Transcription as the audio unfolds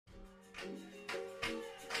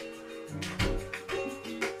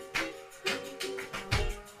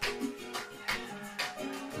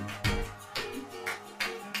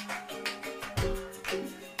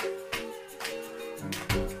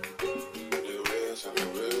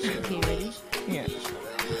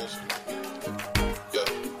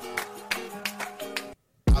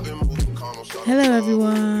Hello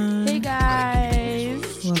everyone. Hey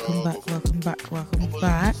guys. Welcome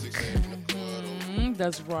back.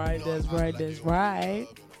 That's right.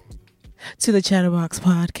 To the Chatterbox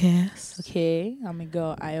Podcast. Okay, I'm gonna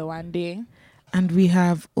go Ayowande. And we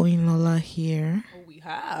have Oyinlola here. Oh, we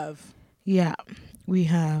have. Yeah, we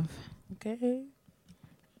have. Okay.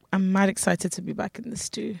 I'm mad excited to be back in the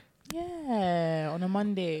stew. Yeah, on a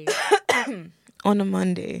Monday. On a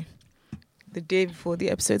Monday. The day before the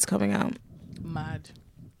episode's coming out. Mad.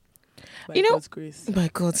 By God's grace.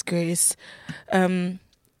 By God's grace. I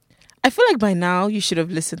feel like by now you should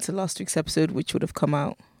have listened to last week's episode, which would have come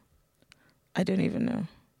out. I don't even know.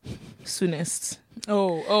 Soonest.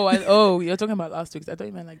 You're talking about last week's. I thought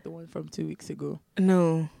you meant like the one from 2 weeks ago.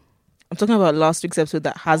 No. I'm talking about last week's episode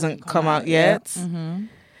that hasn't come out yet. Mm-hmm.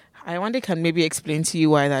 I wonder, can maybe explain to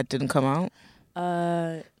you why that didn't come out?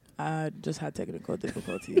 I just had technical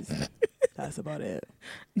difficulties. That's about it.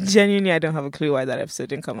 Genuinely, I don't have a clue why that episode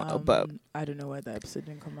didn't come out. But I don't know why that episode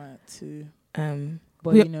didn't come out too.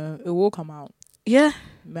 But it will come out. Yeah.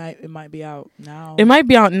 It might be out now. It might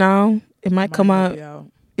be out now. It might come out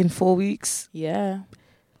in 4 weeks. Yeah.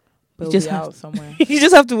 But You just it'll be have out somewhere. You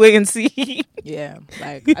just have to wait and see. Yeah.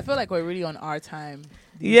 Like, I feel like we're really on our time.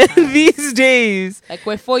 These days. Like,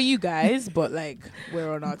 we're for you guys, but like,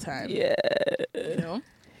 we're on our time. Yeah. You know?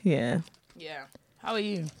 Yeah. Yeah. How are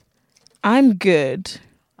you? I'm good.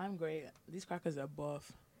 I'm great. These crackers are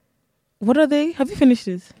buff. What are they? Have you finished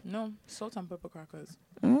this? No, salt and pepper crackers.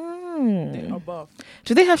 Mm. They are buff.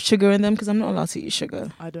 Do they have sugar in them? Because I'm not allowed to eat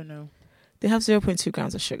sugar. I don't know. They have 0.2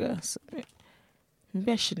 grams of sugar. So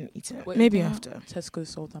maybe I shouldn't eat it. Wait, maybe after. Tesco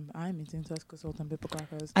salt and I'm eating Tesco salt and pepper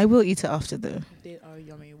crackers. I will eat it after though. They are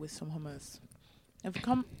yummy with some hummus. I've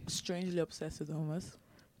become strangely obsessed with the hummus.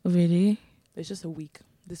 Really? It's just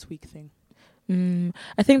this week thing.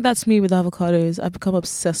 I think that's me with avocados. I've become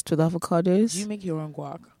obsessed with avocados. Do you make your own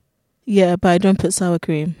guac? Yeah, but I don't put sour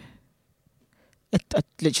cream. I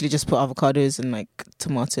literally just put avocados and like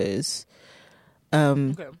tomatoes.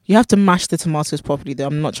 Okay. You have to mash the tomatoes properly though.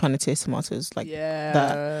 I'm not trying to taste tomatoes like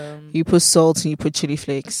that. You put salt and you put chili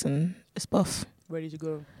flakes and it's buff. Ready to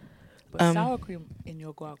go. But sour cream in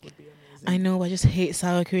your guac would be amazing. I know, I just hate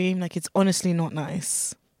sour cream. Like, it's honestly not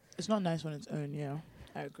nice. It's not nice on its own, yeah.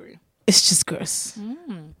 I agree. It's just gross.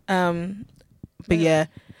 But yeah.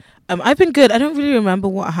 I've been good. I don't really remember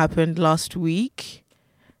what happened last week.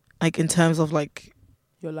 Like, in terms of like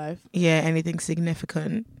your life? Yeah, anything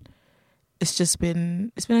significant. It's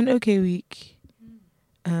been an okay week.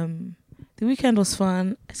 The weekend was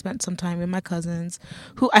fun. I spent some time with my cousins,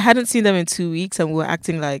 who I hadn't seen them in 2 weeks, and we were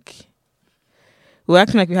acting like we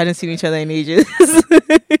hadn't seen each other in ages.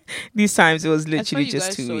 These times it was literally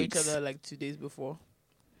just 2 weeks. You guys saw each other like 2 days before.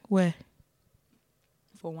 Where?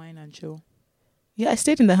 For wine and chill. Yeah, I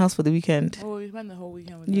stayed in the house for the weekend. Oh, you spent the whole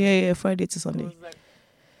weekend with them? Yeah, Friday to Sunday.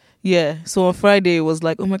 Yeah, so on Friday it was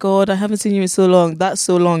like, oh my God, I haven't seen you in so long. That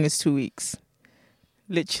so long is 2 weeks.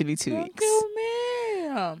 Literally 2 weeks. Kill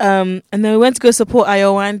me. And then we went to go support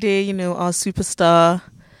Ayowande, our superstar,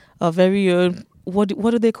 our very own, what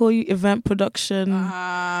do they call you? Event production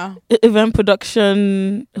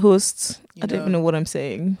host. I don't even know what I'm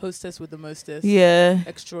saying. Hostess with the mostest. Yeah.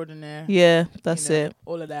 Extraordinaire. Yeah, that's it.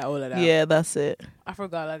 All of that. Yeah, that's it.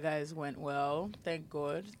 Afro-Gala, guys, went well. Thank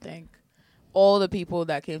God. Thank all the people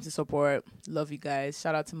that came to support. Love you guys.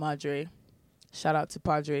 Shout out to Madre. Shout out to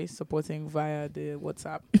Padre supporting via the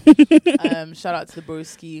WhatsApp. Shout out to the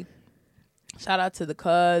Broski. Shout out to the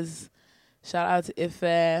Cuz. Shout out to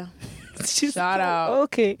Ife. Shout out.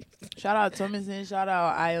 Okay. Shout out Thomason. Shout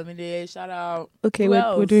out Ayomide. Shout out. Okay,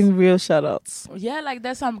 we're doing real shout outs. Yeah, like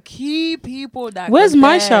there's some key people that. Where's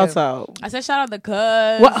my shout out? I said shout out the Cuz.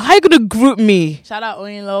 How you gonna group me? Shout out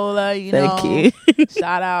Oyinlola. Thank you.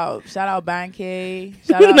 Shout out Banke.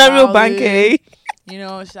 Shout out not real Banke.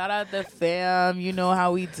 Shout out the fam. You know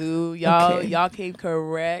how we do. Y'all came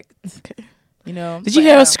correct. Okay. Did you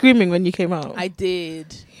hear us screaming when you came out? I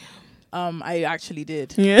did. I actually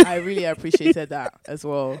did. Yeah. I really appreciated that as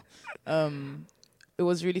well. It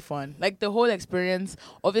was really fun. Like the whole experience,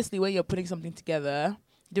 obviously when you're putting something together,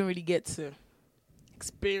 you don't really get to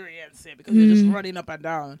experience it because you're just running up and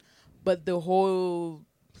down. But the whole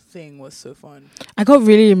thing was so fun. I got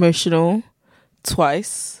really emotional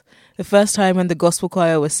twice. The first time when the gospel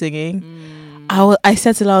choir was singing, I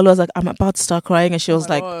said to Laura, I was like, I'm about to start crying, and she was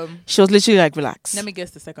like, she was literally like, relax. Let me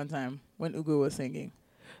guess the second time when Ugo was singing.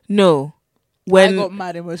 No, when I got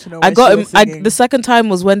mad emotional. I When got she was singing. the second time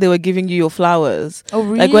was when they were giving you your flowers. Oh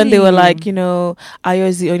really? Like when they were like, you know, Ayo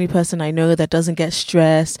is the only person I know that doesn't get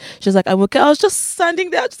stressed. She was like, I'm okay. I was just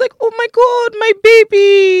standing there. I was just like, oh my God, my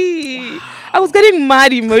baby. I was getting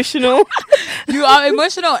mad emotional. You are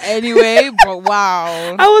emotional anyway, but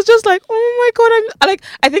wow. I was just like, oh my God.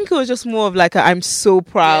 I think it was just more of like I'm so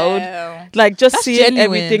proud. Yeah. Like just That's seeing genuine.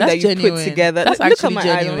 everything That's that you genuine. put together. That's Look at actually my eyes.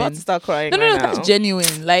 I'm genuine. about to start crying. No, right now. that's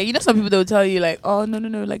genuine. Like, you know, some people they will tell you like, oh no,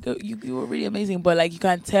 like you were really amazing, but like you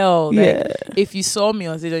can tell. Like, Yeah. if you saw me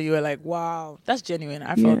on stage, and you were like, wow, that's genuine.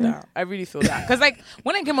 I felt that. I really feel that. Because like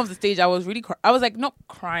when I came off the stage, I was really, I was like not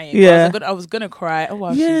crying. Yeah. But I was gonna cry. Oh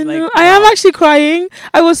wow, Yeah, she's like, no, wow. I am actually crying.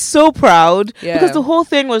 I was so proud Yeah. because the whole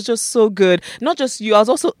thing was just so good. Not just you. I was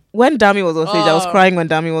also when Dami was on stage. I was Oh. crying when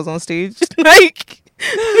Dami was on stage. Like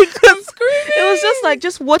because screaming. it was just like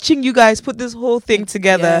just watching you guys put this whole thing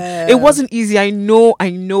together. Yeah. It wasn't easy. I know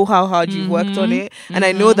how hard you've worked on Mhm. it, and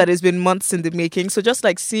I know that it's been months in the making. So just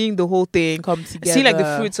like seeing the whole thing, Come together. see like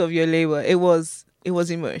the fruits of your labor. It was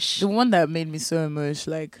immersion. The one that made me so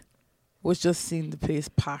emotional, like, was just seeing the place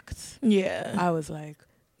packed. Yeah, I was like,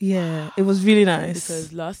 yeah, it was really nice.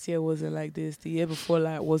 because last year wasn't like this. The year before,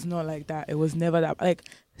 like, was not like that. It was never that. Like,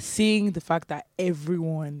 seeing the fact that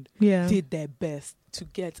everyone yeah, did their best to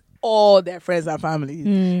get all their friends and families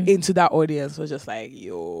into that audience was just like,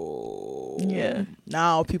 yo. Yeah.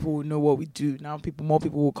 Now people will know what we do. Now more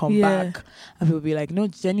people will come Yeah. back. And people will be like, no,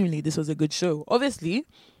 genuinely, this was a good show. Obviously,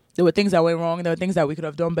 there were things that went wrong. There were things that we could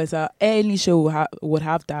have done better. Any show would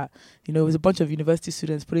have that. You know, it was a bunch of university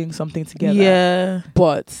students putting something together. Yeah.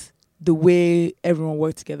 But the way everyone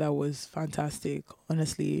worked together was fantastic.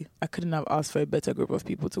 Honestly, I couldn't have asked for a better group of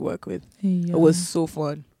people to work with. Yeah. It was so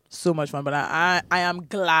fun. So much fun. But I am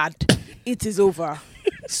glad it is over.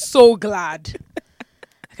 So glad.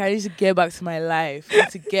 Like, I need to get back to my life. I need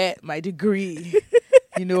to get my degree.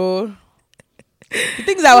 You know? The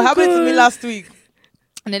things that were happening to me last week.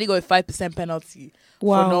 And then he got a 5% penalty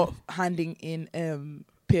for not handing in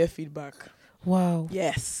peer feedback. Wow.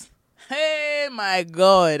 Yes. Hey, my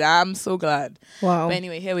God. I'm so glad. Wow. But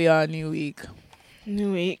anyway, here we are, new week.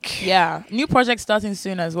 New week. Yeah. New project starting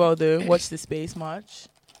soon as well, though. Watch the space, March.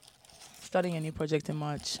 Starting a new project in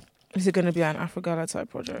March. Is it going to be an Afro-Gala type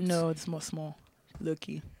project? No, it's more small.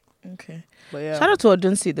 Low-key. Okay. But yeah. Shout out to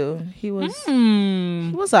Odunsi though. He was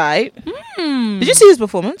Mm. he was alright. Mm. Did you see his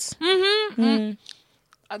performance? Mm-hmm. Mm.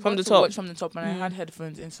 I From got the to top? watch from the top, and I had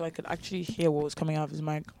headphones in, so I could actually hear what was coming out of his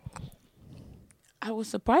mic. I was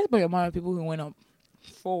surprised by the amount of people who went up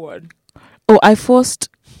forward. Oh, I forced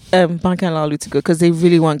Banka and Lalu to go because they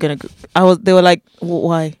really weren't gonna go. They were like,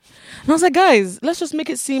 why? And I was like, guys, let's just make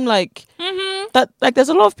it seem like that. Like, there's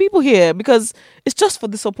a lot of people here because it's just for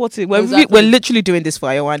the supporting. We're Exactly. we're literally doing this for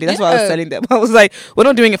Ayawandi. That's what I was Yeah. telling them. I was like, we're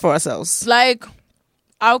not doing it for ourselves. Like,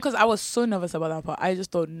 because I was so nervous about that part. I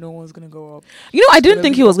just thought no one's gonna go up. You know, I didn't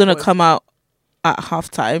think he was gonna awkward. come out at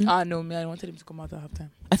halftime. No, me, I wanted him to come out at halftime.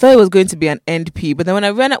 I thought it was going to be an end P, but then when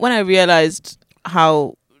I realized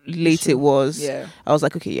how late it was, Yeah. I was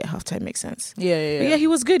like, okay, yeah, halftime makes sense. Yeah. But yeah, he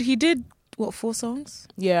was good. He did 4 songs?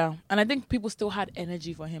 Yeah, and I think people still had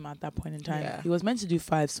energy for him at that point in time. Yeah. He was meant to do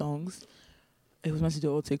 5 songs. He was meant to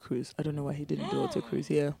do Alte Cruise. I don't know why he didn't do Alte Cruise.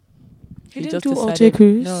 Yeah, He didn't just do Alte decided-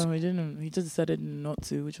 Cruise? No, he didn't. He just decided not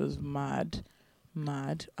to, which was mad.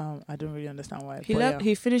 I don't really understand why. He but left. Yeah.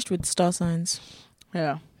 He finished with Star Signs.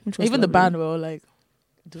 Yeah. Which was Even the lovely. band were all like,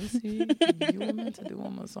 "Lucy, you were meant to do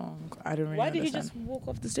one more song." I don't really. Why did he understand. just walk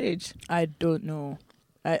off the stage? I don't know.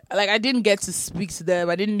 I didn't get to speak to them.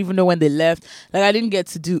 I didn't even know when they left. Like, I didn't get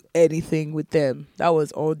to do anything with them. That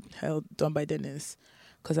was all done by Dennis,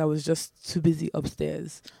 because I was just too busy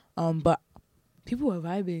upstairs. But people were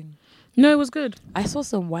vibing. No, it was good. I saw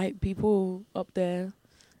some white people up there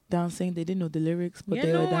dancing. They didn't know the lyrics, but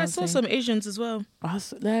they were dancing. I saw some Asians as well. I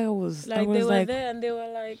was Like, I they was were like, there and they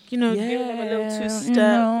were like, giving them a little yeah, two-step. you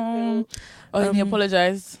know. Oh, and he Um,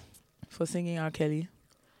 apologized for singing R. Kelly.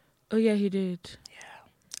 Oh yeah, he did.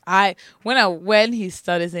 When he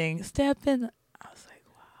started saying "Step in," I was like,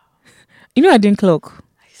 wow. You know, I didn't clock.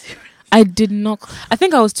 I did not. I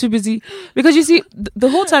think I was too busy because you see, the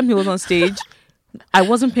whole time he was on stage, I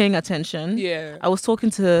wasn't paying attention. Yeah. I was talking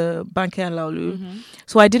to Banke and Laulu,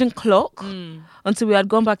 so I didn't clock until we had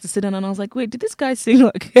gone back to sit down, and I was like, "Wait, did this guy sing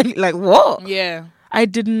like what?" Yeah. I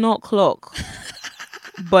did not clock,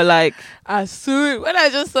 but like, As soon when I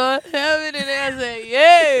just saw him in there, I said,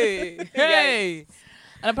 "Yay, hey!"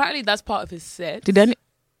 And apparently that's part of his set. did any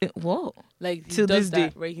what? Like, he Till does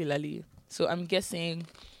this that regularly. So I'm guessing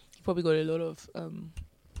he probably got a lot of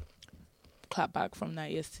clap back from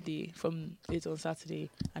that yesterday, from it on Saturday,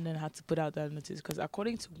 and then had to put out that notice because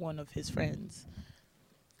according to one of his friends,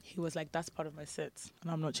 he was like, "That's part of my set,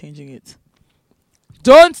 and I'm not changing it."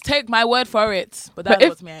 Don't take my word for it, but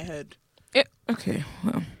that's what I heard. Okay,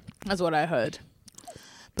 well, that's what I heard.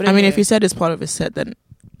 But anyway. I mean, if he said it's part of his set, then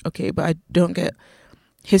okay. But I don't get.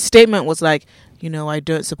 His statement was like, I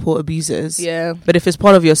don't support abusers. Yeah. But if it's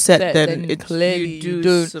part of your set, then it's clearly you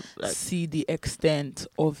don't see the extent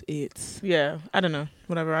of it. Yeah, I don't know.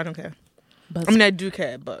 Whatever, I don't care. But I mean, I do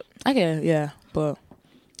care, but I care. Yeah, but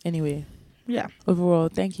anyway. Yeah. Overall,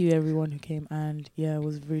 thank you everyone who came, and yeah, it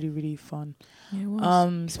was really, really fun. Yeah, it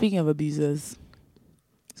was. Speaking of abusers,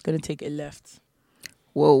 it's gonna take a left.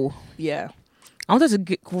 Whoa. Yeah. I wanted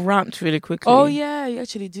to rant really quickly. Oh yeah, you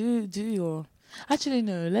actually do your. Actually,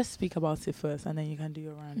 no. Let's speak about it first, and then you can do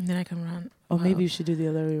your rant. Then I can rant. Or maybe you should do the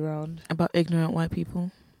other way around. About ignorant white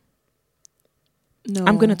people. No,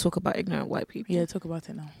 I'm gonna talk about ignorant white people. Yeah, talk about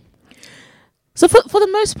it now. So for the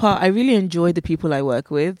most part, I really enjoy the people I work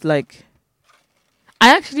with. Like,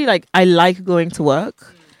 I actually I like going to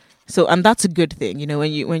work. So, and that's a good thing,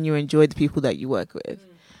 when you enjoy the people that you work with.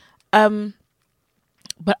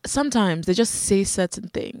 But sometimes they just say certain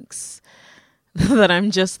things that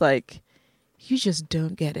I'm just like, you just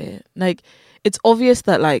don't get it. Like, it's obvious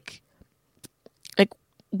that like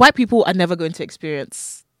white people are never going to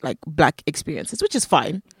experience like black experiences, which is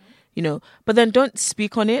fine, but then don't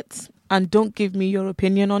speak on it and don't give me your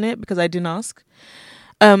opinion on it because I didn't ask.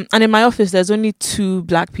 And in my office, there's only 2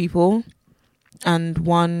 black people and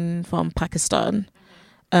 1 from Pakistan.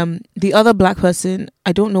 The other black person,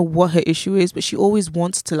 I don't know what her issue is, but she always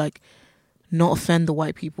wants to like not offend the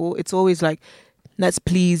white people. It's always like, let's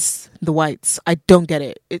please the whites. I don't get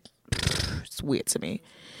it. It's weird to me.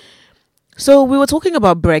 So we were talking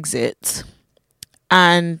about Brexit,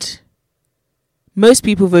 and most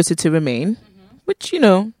people voted to remain, which,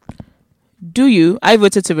 do you? I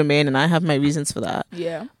voted to remain, and I have my reasons for that.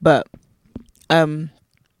 Yeah. But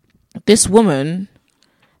this woman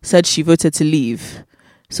said she voted to leave.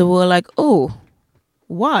 So we were like, oh,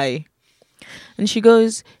 why? And she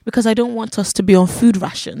goes, because I don't want us to be on food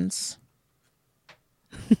rations.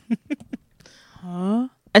 Huh?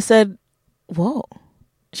 I said, what?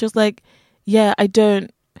 She was like, yeah, I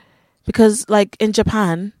don't. Because like in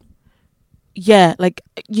Japan, yeah, like,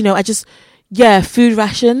 food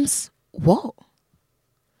rations. What?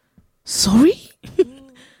 Sorry?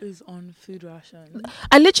 Who is on food rations?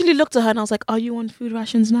 I literally looked at her and I was like, are you on food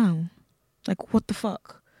rations now? Like, what the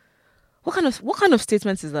fuck? What kind of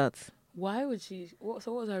statement is that? Why would she? What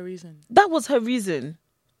was her reason? That was her reason.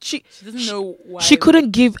 She doesn't know why. She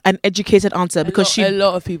couldn't give an educated answer because a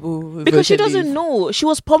lot of people because she doesn't know. She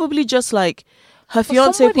was probably just like, her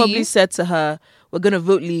fiance probably said to her, "We're gonna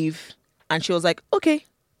vote leave," and she was like, "Okay."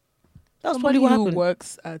 That's probably what happened. Who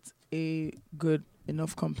works at a good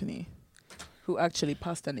enough company, who actually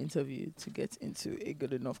passed an interview to get into a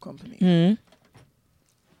good enough company. Mm.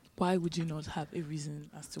 Why would you not have a reason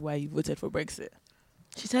as to why you voted for Brexit?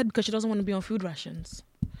 She said because she doesn't want to be on food rations.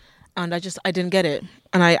 And I didn't get it.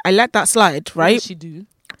 And I let that slide, right? What does she do?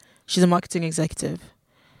 She's a marketing executive.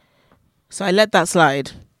 So I let that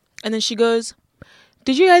slide. And then she goes,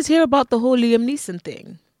 did you guys hear about the whole Liam Neeson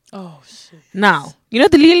thing? Oh, shit. Now, the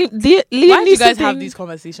Liam Neeson thing. Why do you guys have these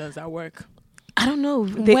conversations at work? I don't know.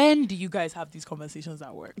 When do you guys have these conversations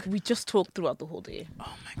at work? We just talk throughout the whole day.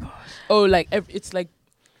 Oh, my gosh. Oh, like, it's like...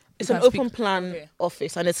 It's an open plan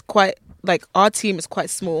office, and it's quite, like, our team is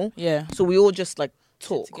quite small. Yeah. So we all just, like,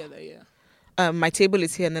 talk. Sit together, yeah. My table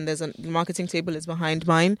is here, and then there's the marketing table is behind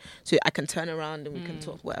mine, so I can turn around and we can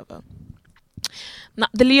talk, whatever. Now,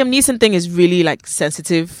 the Liam Neeson thing is really, like,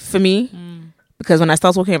 sensitive for me, because when I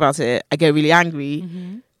start talking about it, I get really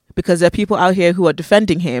angry, because there are people out here who are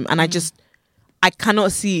defending him, and I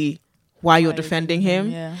cannot see why you're defending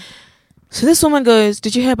him. Yeah. So this woman goes,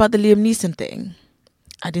 did you hear about the Liam Neeson thing?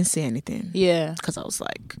 I didn't say anything. Yeah. Because I was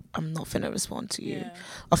like, I'm not finna respond to you. Yeah.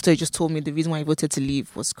 After he just told me the reason why he voted to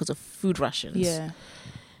leave was because of food rations. Yeah.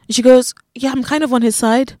 And she goes, yeah, I'm kind of on his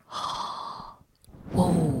side.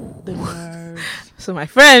 Whoa. The nerve. So my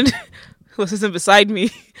friend who was sitting beside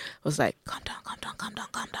me was like, calm down.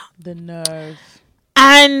 The nerve.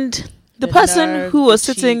 And the person nerve, who was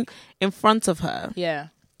the sitting in front of her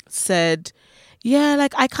said, yeah,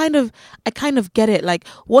 like I kind of get it. Like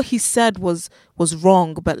what he said was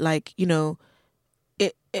wrong, but like, it's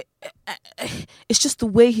just the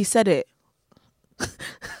way he said it. Oh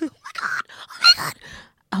my god.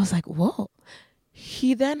 I was like, what?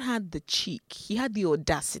 He then had the cheek, he had the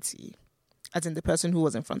audacity, as in the person who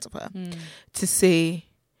was in front of her, to say,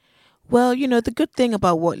 well, the good thing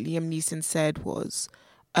about what Liam Neeson said was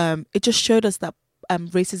it just showed us that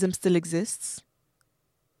racism still exists.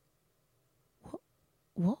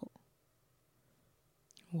 What?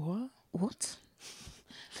 What?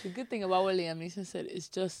 The good thing about what Liam Neeson said is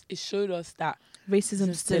just it showed us that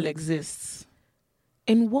Racism still exists.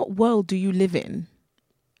 In what world do you live in?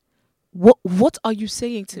 What are you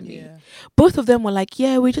saying to me? Yeah. Both of them were like,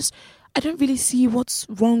 yeah, I don't really see what's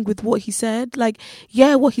wrong with what he said. Like,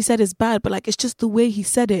 yeah, what he said is bad, but like, it's just the way he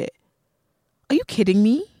said it. Are you kidding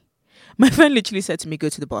me? My friend literally said to me, go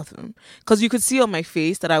to the bathroom. Because you could see on my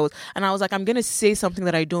face that I was like, I'm going to say something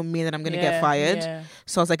that I don't mean and I'm going to get fired. Yeah.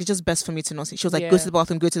 So I was like, it's just best for me to not say. She was like, go to the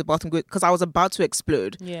bathroom, because I was about to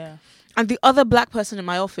explode. Yeah. And the other black person in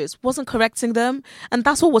my office wasn't correcting them. And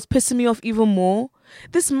that's what was pissing me off even more.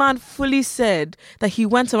 This man fully said that he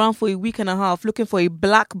went around for a week and a half looking for a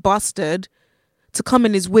black bastard to come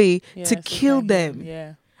in his way to kill them.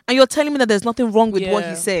 Yeah. And you're telling me that there's nothing wrong with what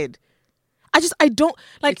he said. I don't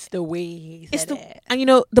like. It's the way he said it.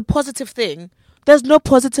 And the positive thing, there's no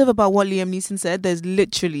positive about what Liam Neeson said. There's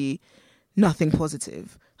literally nothing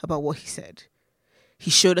positive about what he said.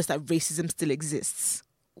 He showed us that racism still exists.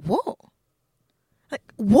 What? Like,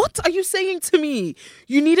 what are you saying to me?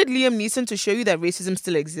 You needed Liam Neeson to show you that racism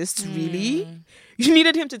still exists, really? You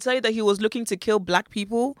needed him to tell you that he was looking to kill black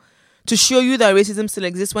people? To show you that racism still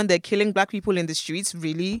exists when they're killing black people in the streets,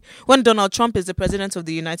 really? When Donald Trump is the president of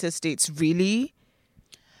the United States, really?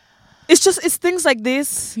 It's things like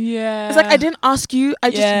this. Yeah. It's like, I didn't ask you. I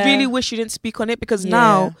just really wish you didn't speak on it because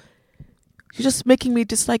now you're just making me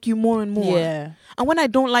dislike you more and more. Yeah. And when I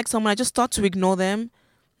don't like someone, I just start to ignore them.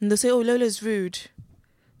 And they say, oh, Lola's rude.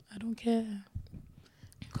 I don't care.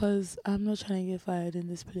 Because I'm not trying to get fired in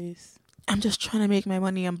this place. I'm just trying to make my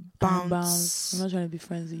money and bounce. I'm not trying to be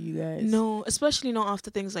friends with you guys. No, especially not after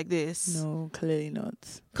things like this. No, clearly not.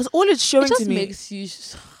 Because all it's showing to me... makes you...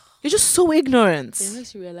 You're just so ignorant. It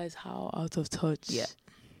makes you realize how out of touch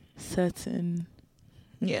certain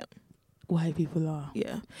white people are.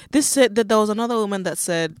 Yeah. This said that there was another woman that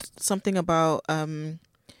said something about... I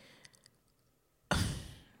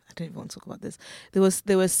don't even want to talk about this.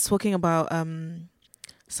 They were talking about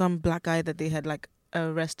some black guy that they had like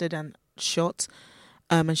arrested and shot,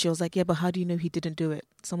 and she was like, yeah, but how do you know he didn't do it?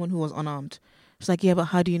 Someone who was unarmed. She's like, yeah, but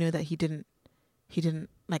how do you know that he didn't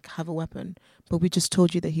like have a weapon? But we just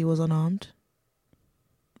told you that he was unarmed.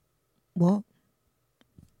 What?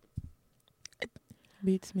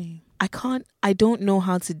 Beats me. I don't know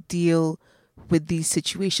how to deal with these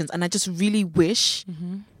situations, and I just really wish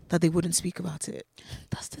that they wouldn't speak about it.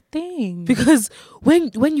 That's the thing. Because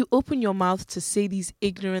when you open your mouth to say these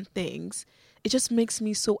ignorant things, it just makes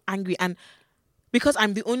me so angry. And because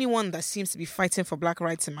I'm the only one that seems to be fighting for black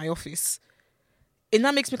rights in my office, and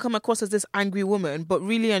that makes me come across as this angry woman. But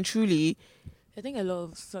really and truly, I think a lot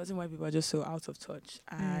of certain white people are just so out of touch.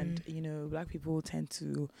 And, black people tend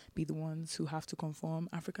to be the ones who have to conform.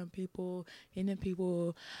 African people, Indian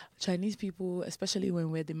people, Chinese people, especially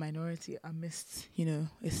when we're the minority amidst,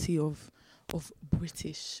 a sea of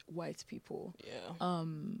British white people. Yeah.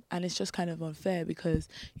 And it's just kind of unfair because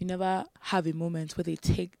you never have a moment where they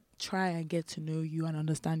try and get to know you and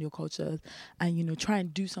understand your culture and, try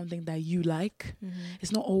and do something that you like.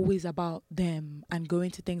 It's not always about them and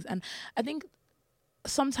going to things. And I think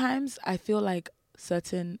sometimes I feel like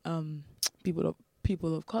certain people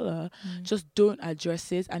of color just don't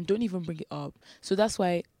address it and don't even bring it up. So that's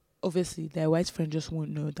why obviously their white friend just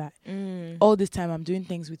won't know that all this time I'm doing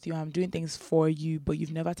things with you, I'm doing things for you, but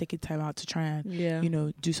you've never taken time out to try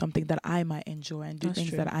and do something that I might enjoy and do That's things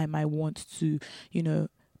true. that I might want to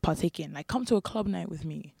partake in. Like, come to a club night with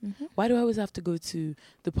me. Why do I always have to go to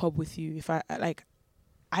the pub with you? If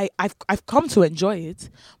I've come to enjoy it,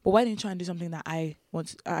 but why didn't you try and do something that I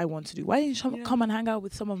want to do? Why didn't you come and hang out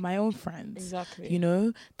with some of my own friends?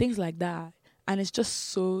 Exactly. Things like that. And it's just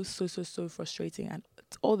so frustrating. And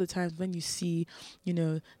all the times when you see,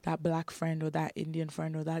 that black friend or that Indian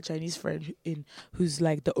friend or that Chinese friend who's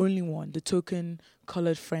like the only one, the token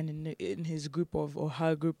colored friend in his group of or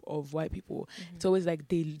her group of white people, it's always like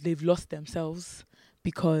they've lost themselves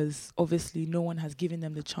because obviously no one has given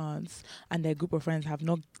them the chance and their group of friends have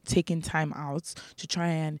not taken time out to try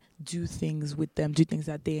and do things with them, do things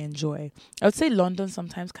that they enjoy. I would say London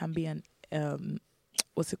sometimes can be an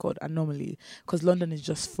anomaly, because London is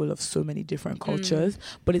just full of so many different cultures,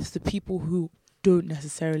 but it's the people who don't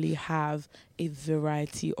necessarily have a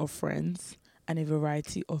variety of friends and a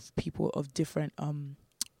variety of people of different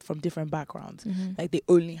from different backgrounds. Like, they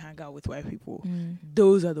only hang out with white people.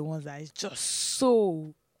 Those are the ones that is just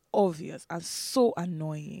so obvious and so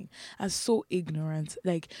annoying and so ignorant.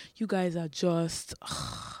 Like, you guys are just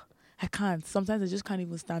I can't. Sometimes I just can't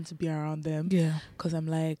even stand to be around them. Yeah. Because I'm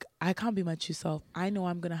like, I can't be my true self. I know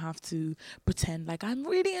I'm going to have to pretend like I'm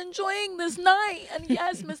really enjoying this night. And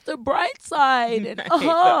yes, Mr. Brightside.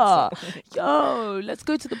 And yo, let's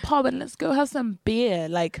go to the pub and let's go have some beer.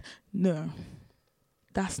 Like, no,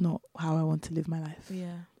 that's not how I want to live my life.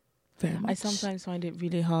 Yeah. Very much. I sometimes find it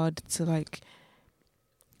really hard to like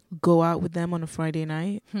go out with them on a Friday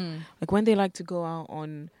night. Like when they like to go out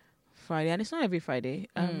on Friday, and it's not every Friday,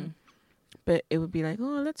 but it would be like,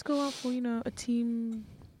 oh, let's go out for, a team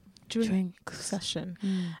drink session.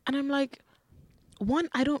 And I'm like, one,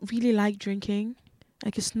 I don't really like drinking.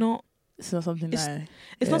 Like it's not something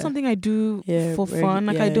it's not something I do for fun.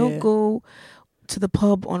 Like I don't go to the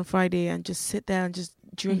pub on Friday and just sit there and just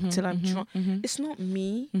drink till I'm drunk. It's not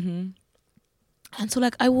me. And so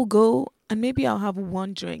like I will go and maybe I'll have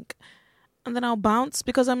one drink and then I'll bounce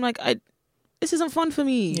because I'm like, this isn't fun for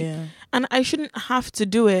me. Yeah. And I shouldn't have to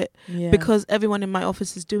do it because everyone in my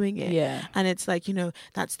office is doing it. Yeah. And it's like,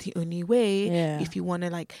 that's the only way. Yeah. If you want to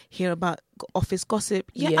like hear about office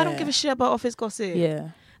gossip. I don't give a shit about office gossip. Yeah.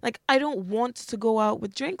 Like I don't want to go out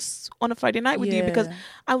with drinks on a Friday night with you because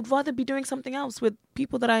I would rather be doing something else with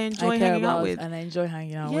people that I enjoy hanging out with. And I enjoy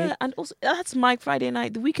hanging out with. Yeah, and also that's my Friday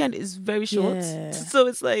night. The weekend is very short. Yeah. So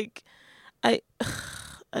it's like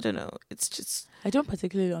I don't know. It's just I don't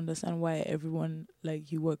particularly understand why everyone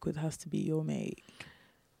like you work with has to be your mate.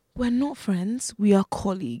 We're not friends. We are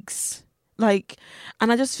colleagues. Like,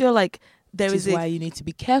 and I just feel like Which is why you need to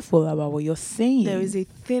be careful about what you're saying. There is a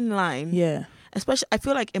thin line. Yeah. Especially, I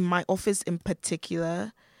feel like in my office in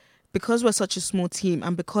particular, because we're such a small team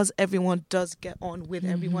and because everyone does get on with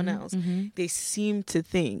everyone else, they seem to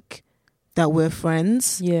think that we're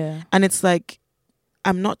friends. Yeah. And it's like,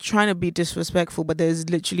 I'm not trying to be disrespectful, but there's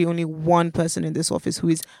literally only one person in this office who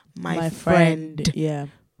is my friend. Yeah.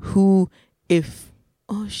 Who,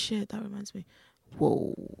 oh shit, that reminds me.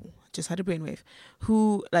 Whoa, just had a brainwave.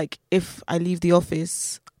 Who, like, if I leave the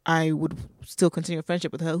office, I would still continue a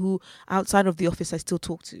friendship with her. Who, outside of the office, I still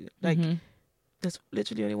talk to. Like, there's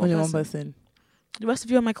literally only one person. The rest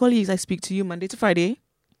of you are my colleagues. I speak to you Monday to Friday.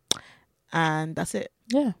 And that's it.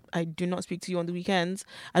 Yeah. I do not speak to you on the weekends.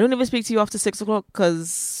 I don't even speak to you after 6 o'clock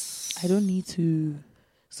because I don't need to.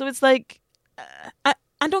 So it's like,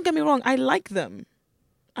 and don't get me wrong, I like them.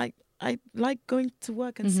 I like going to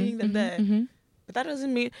work and seeing them there. But that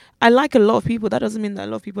doesn't mean, I like a lot of people. That doesn't mean that a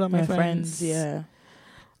lot of people are my friends. Yeah.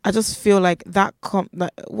 I just feel like that,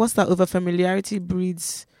 what's that, over familiarity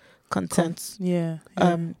breeds contempt. Yeah.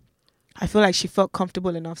 I feel like she felt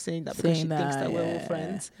comfortable enough saying that because she thinks that we're all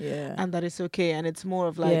friends. Yeah. And that it's okay. And it's more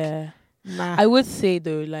of like, nah. I would say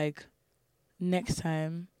though, like, next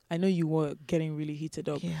time, I know you were getting really heated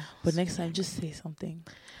up, but next time, just say something.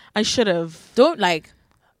 I should have. Don't like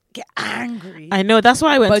get angry. I know, that's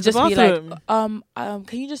why I went to the bathroom. Be like,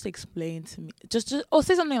 can you just explain to me? Just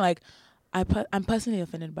say something like, I'm personally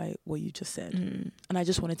offended by what you just said, and I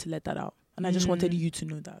just wanted to let that out, and I just wanted you to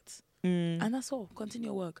know that. And that's all. Continue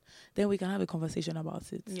your work. Then we can have a conversation about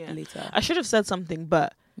it later. I should have said something,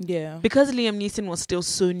 but because Liam Neeson was still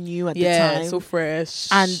so new at the time, so fresh,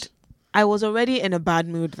 and I was already in a bad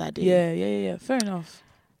mood that day. Yeah. Fair enough.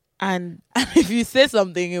 And if you say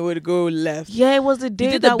something, it would go left. Yeah, it was the day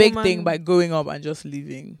you did the big thing by going up and just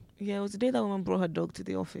leaving. Yeah, it was the day that woman brought her dog to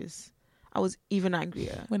the office. I was even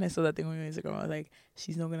angrier. When I saw that thing on your Instagram, I was like,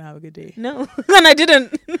 she's not going to have a good day. No. And I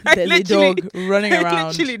didn't. The dog running around. I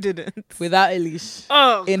literally didn't. Without a leash.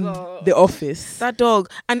 Oh, in God. The office. That dog.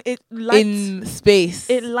 And it liked... in space.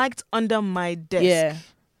 It liked under my desk.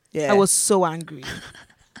 Yeah. I was so angry.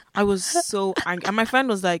 I was so angry. And my friend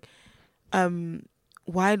was like,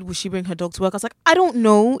 why would she bring her dog to work? I was like, I don't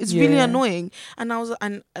know. It's really annoying. And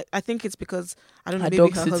I think it's because, I don't know, maybe her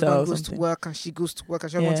husband goes to work and she goes to work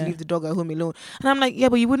and she doesn't want to leave the dog at home alone. And I'm like, yeah,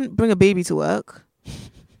 but you wouldn't bring a baby to work.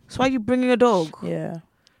 So why are you bringing a dog? Yeah.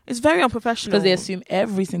 It's very unprofessional. Because they assume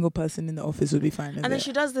every single person in the office will be fine. And then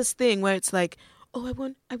she does this thing where it's like, oh,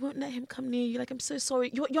 I won't let him come near you. Like, I'm so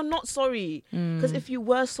sorry. You're not sorry. Because if you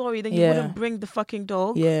were sorry, then you wouldn't bring the fucking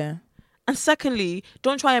dog. Yeah. And secondly,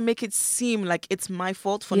 don't try and make it seem like it's my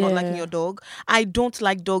fault for not liking your dog. I don't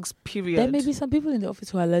like dogs, period. There may be some people in the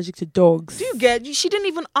office who are allergic to dogs. Do you get? She didn't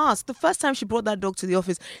even ask. The first time she brought that dog to the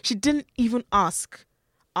office, she didn't even ask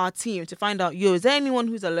our team to find out, is there anyone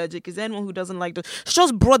who's allergic? Is there anyone who doesn't like dogs? She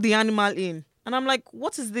just brought the animal in. And I'm like,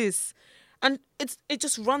 what is this? And it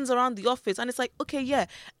just runs around the office. And it's like, okay,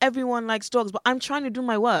 everyone likes dogs, but I'm trying to do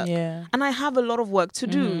my work. Yeah. And I have a lot of work to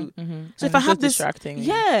do. So if I have this... distracting.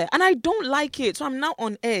 Yeah. And I don't like it. So I'm now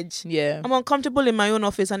on edge. Yeah. I'm uncomfortable in my own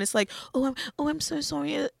office. And it's like, I'm so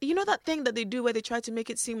sorry. You know that thing that they do where they try to make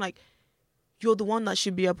it seem like you're the one that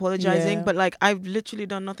should be apologizing. Yeah. But like, I've literally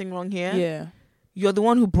done nothing wrong here. Yeah. You're the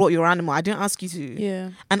one who brought your animal. I didn't ask you to. Yeah.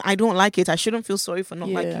 And I don't like it. I shouldn't feel sorry for not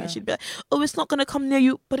liking it. I should be like, oh, it's not going to come near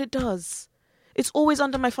you. But it does. It's always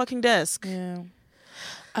under my fucking desk. Yeah.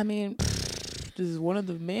 I mean, this is one of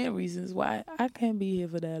the main reasons why I can't be here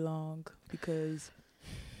for that long, because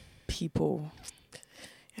people,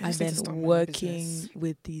 I've been working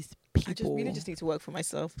with these people. I just really just need to work for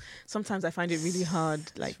myself. Sometimes I find it really hard.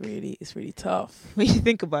 Like, it's really tough. When you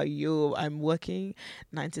think about I'm working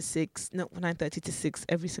 9:30 to 6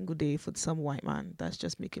 every single day for some white man that's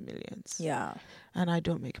just making millions. Yeah. And I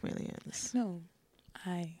don't make millions. No,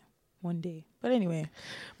 one day. But anyway.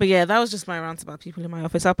 But yeah, that was just my rant about people in my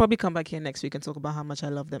office. I'll probably come back here next week and talk about how much I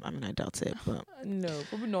love them. I mean, I doubt it, but no,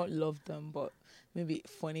 probably not love them, but maybe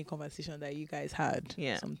funny conversation that you guys had.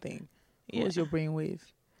 Yeah. Something. What was your brainwave?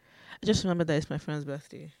 I just remember that it's my friend's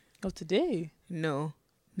birthday. Oh, today? No,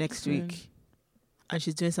 next week. And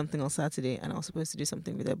she's doing something on Saturday, and I was supposed to do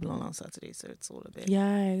something with Eblon on Saturday, so it's all a bit.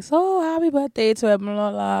 Yikes. Oh, happy birthday to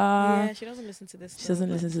Eblon. Yeah, she doesn't listen to this. She doesn't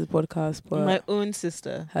listen to the podcast, but my own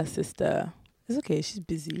sister. Her sister. It's okay, she's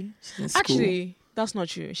busy. She's in school. Actually, that's not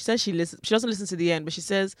true. She says she listens. She doesn't listen to the end, but she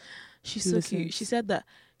says she's so cute. She said that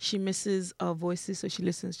she misses our voices, so she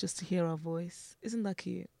listens just to hear our voice. Isn't that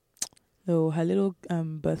cute? No, her little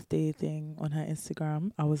birthday thing on her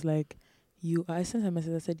Instagram, I was like, I sent her a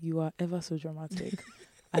message. I said, you are ever so dramatic.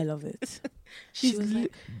 I love it. She was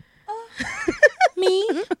like, me?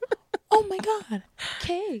 Oh my God,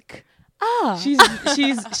 cake. She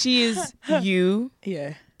is you.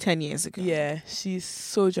 Yeah. 10 years ago. Yeah, she's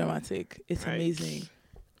so dramatic. It's amazing.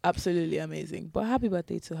 Absolutely amazing. But happy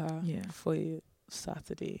birthday to her for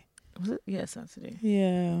Saturday. Was it? Yeah, Saturday.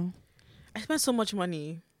 Yeah. I spent so much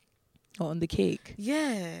money. On the cake?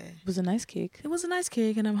 Yeah. It was a nice cake. It was a nice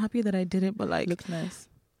cake, and I'm happy that I did it, but like... Looks nice.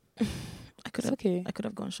 I could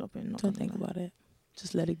have gone shopping. Don't think about it.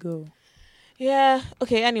 Just let it go. Yeah.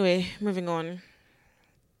 Okay, anyway, moving on.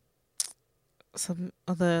 Some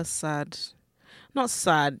other not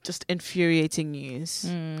sad, just infuriating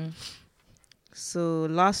news. So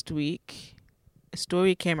last week, a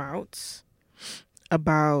story came out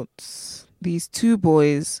about these two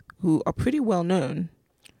boys who are pretty well known.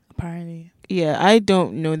 Apparently. Yeah, I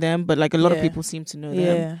don't know them, but like a lot of people seem to know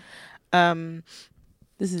them.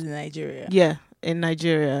 This is in Nigeria. Yeah, in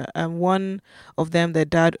Nigeria. One of them, their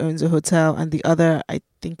dad owns a hotel, and the other, I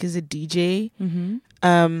think, is a DJ.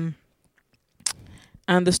 Mm-hmm.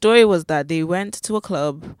 And the story was that they went to a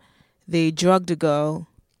club, they drugged a girl,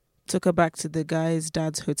 took her back to the guy's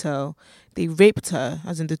dad's hotel. They raped her,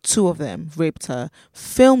 as in the two of them raped her,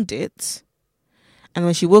 filmed it. And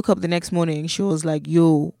when she woke up the next morning, she was like,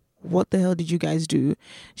 yo, what the hell did you guys do?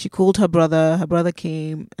 She called her brother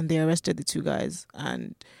came, and they arrested the two guys.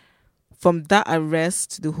 And from that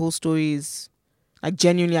arrest, the whole story is, like,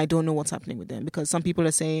 genuinely, I don't know what's happening with them, because some people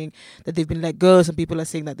are saying that they've been let go, some people are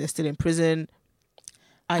saying that they're still in prison.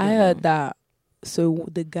 I heard that. So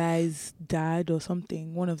the guy's dad or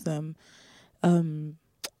something, one of them,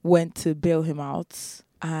 went to bail him out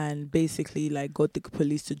and basically like got the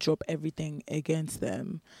police to drop everything against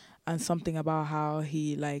them, and something about how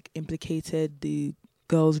he like implicated the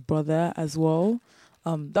girl's brother as well.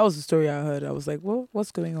 That was the story I heard. I was like, well,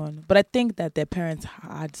 what's going on? But I think that their parents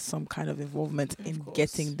had some kind of involvement in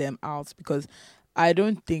getting them out, because I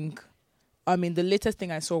don't think, I mean, the latest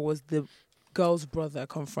thing I saw was the girl's brother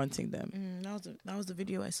confronting them. That was the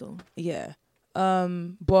video I saw. Yeah.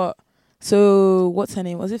 But so what's her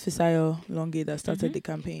name? Was it Fisayo Longe that started the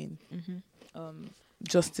campaign? Mm-hmm.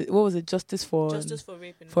 Justice. What was it? Justice for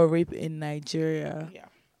rape in Nigeria. Yeah.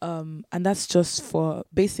 And that's just for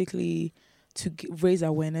basically to raise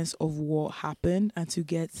awareness of what happened and to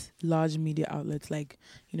get large media outlets like,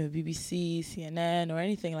 you know, BBC, CNN, or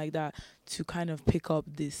anything like that to kind of pick up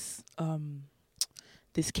this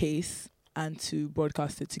this case and to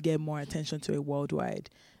broadcast it to get more attention to it worldwide.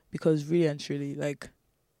 Because really and truly, like,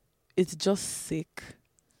 it's just sick.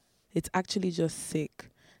 It's actually just sick.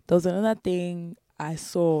 There was another thing I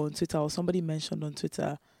saw on Twitter, or somebody mentioned on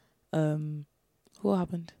Twitter. What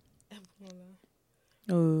happened?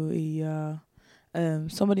 Oh, yeah.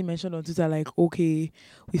 Somebody mentioned on Twitter, like, okay,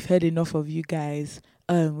 we've had enough of you guys.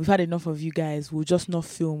 We've had enough of you guys. We'll just not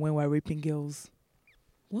film when we're raping girls.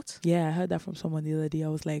 What? Yeah, I heard that from someone the other day. I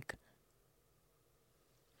was like,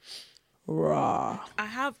 raw. I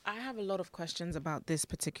have a lot of questions about this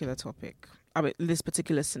particular topic. I mean, this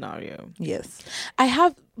particular scenario. Yes. I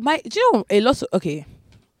have do you know, a lot of, okay.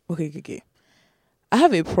 I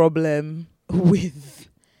have a problem with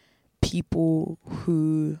people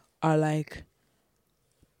who are like,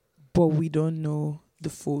 but we don't know the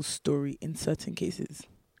full story in certain cases.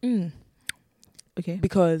 Okay.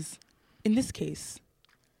 Because in this case,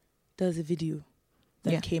 there's a video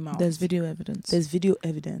that came out. There's video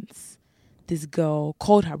evidence. This girl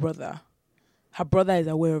called her brother. Her brother is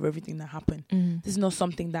aware of everything that happened. This is not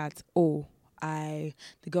something that, the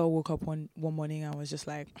girl woke up one morning and was just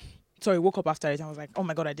like, woke up after it and was like, oh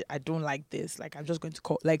my God, I don't like this. Like, I'm just going to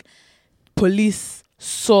call. Like, police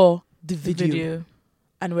saw the video.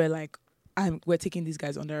 And we're like, we're taking these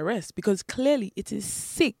guys under arrest because clearly it is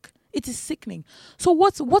sick. It is sickening. So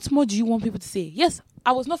what more do you want people to say? Yes,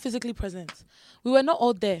 I was not physically present. We were not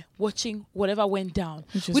all there watching whatever went down.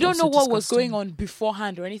 We don't know what was going on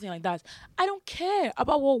beforehand or anything like that. I don't care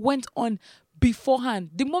about what went on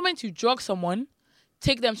beforehand. The moment you drug someone,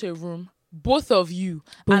 take them to a room, both of you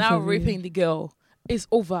are now raping the girl, it's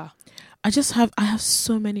over. I have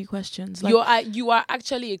so many questions. Like, you are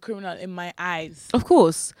actually a criminal in my eyes. Of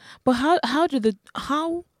course. But how does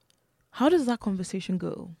that conversation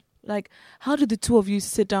go? Like, how did the two of you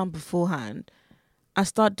sit down beforehand and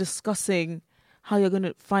start discussing how you're going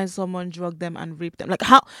to find someone, drug them, and rape them? Like,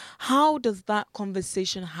 how does that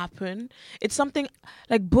conversation happen? It's something,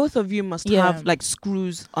 like, both of you must have, like,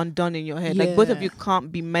 screws undone in your head. Like, both of you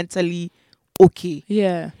can't be mentally okay.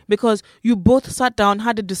 Yeah. Because you both sat down,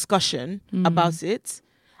 had a discussion about it.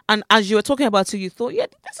 And as you were talking about it, you thought, yeah,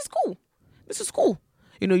 this is cool.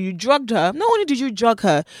 You know, you drugged her. Not only did you drug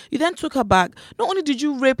her, you then took her back. Not only did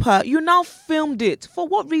you rape her, you now filmed it. For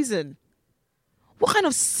what reason? What kind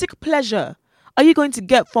of sick pleasure are you going to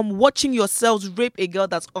get from watching yourselves rape a girl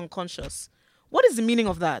that's unconscious? What is the meaning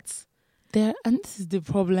of that? And this is the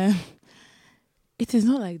problem. It is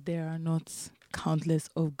not like there are not countless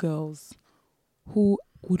of girls who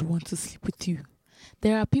would want to sleep with you.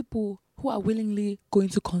 There are people who are willingly going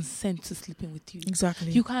to consent to sleeping with you.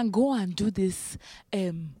 Exactly. You can go and do this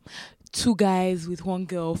two guys with one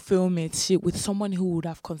girl, film it, shit, with someone who would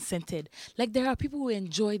have consented. Like, there are people who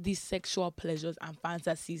enjoy these sexual pleasures and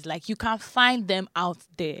fantasies. Like, you can find them out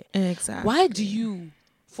there. Exactly. Why do you,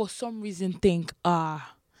 for some reason, think, no,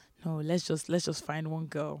 let's just find one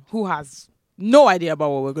girl who has no idea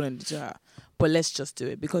about what we're going to do to her, but let's just do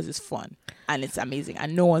it because it's fun and it's amazing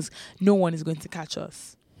and no one is going to catch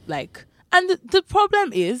us. Like, and the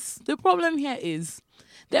problem here is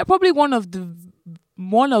they're probably one of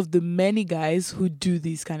the many guys who do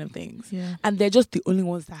these kind of things. Yeah. And they're just the only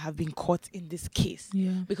ones that have been caught in this case.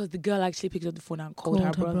 Yeah. Because the girl actually picked up the phone and called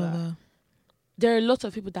her brother. There are a lot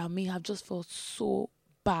of people that may have just felt so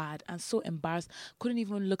bad and so embarrassed, couldn't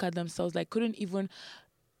even look at themselves, like couldn't even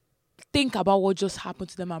think about what just happened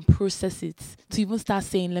to them and process it to even start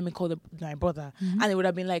saying, let me call my brother. And it would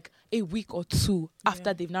have been like a week or two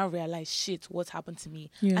after they've now realized, shit, what's happened to me?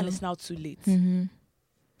 And it's now too late.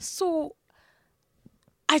 So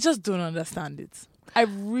I just don't understand it. I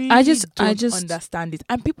really don't understand it.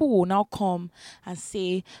 And people will now come and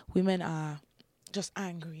say women are just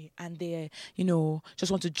angry and they,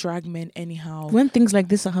 just want to drag men anyhow. When things like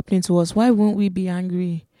this are happening to us, why won't we be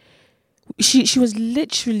angry? She was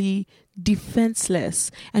literally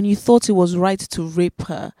defenseless and you thought it was right to rape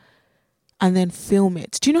her and then film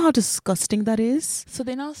it. Do you know how disgusting that is? So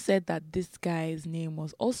they now said that this guy's name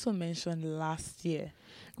was also mentioned last year.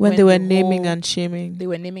 When they were naming and shaming. They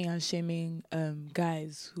were naming and shaming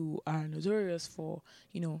guys who are notorious for,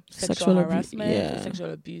 sexual harassment,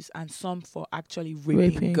 sexual abuse, and some for actually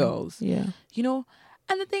raping girls. Yeah.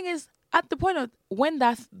 And the thing is, at the point of when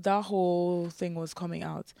that whole thing was coming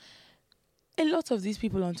out, a lot of these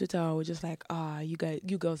people on Twitter were just like, you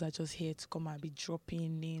girls are just here to come and be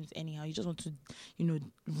dropping names anyhow. You just want to,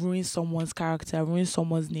 ruin someone's character, ruin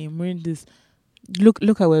someone's name, ruin this. Look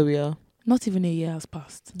at where we are. Not even a year has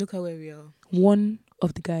passed. Look at where we are. One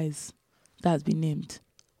of the guys that has been named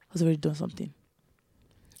has already done something.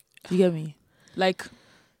 You get me? Like,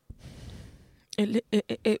 it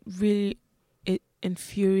really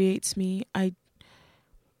infuriates me. I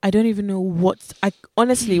don't even know what.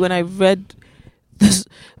 Honestly, when I read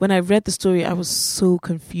the story, I was so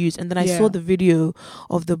confused, and then I saw the video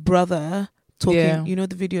of the brother talking. Yeah. You know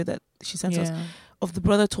the video that she sent us of the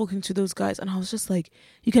brother talking to those guys, and I was just like,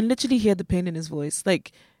 you can literally hear the pain in his voice.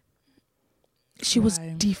 Like, she was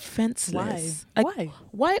defenseless.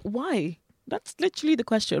 Why? That's literally the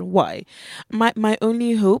question. Why? My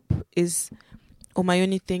only hope is, or my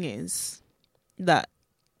only thing is, that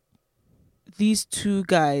these two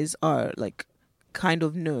guys are like kind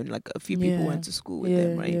of known. Like, a few people went to school with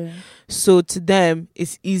them, right? Yeah. So to them,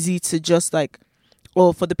 it's easy to just like,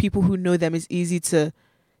 or for the people who know them, it's easy to,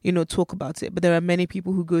 talk about it. But there are many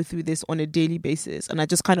people who go through this on a daily basis. And I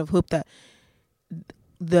just kind of hope that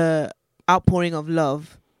the outpouring of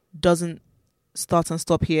love doesn't start and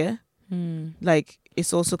stop here. Like,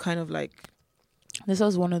 it's also kind of like, this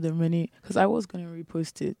was one of the many, because I was going to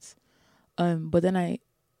repost it, but then I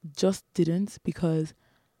just didn't, because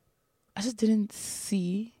I just didn't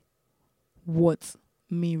see what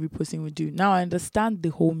me reposting would do. Now I understand the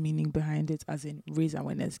whole meaning behind it, as in raise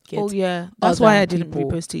awareness. that's why I didn't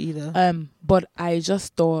repost it either. But I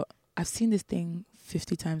just thought, I've seen this thing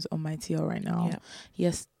 50 times on my TL right now. Yeah.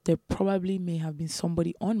 Yes, there probably may have been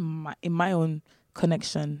somebody in my own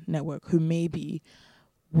connection network who maybe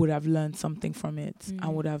would have learned something from it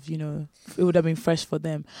and would have, it would have been fresh for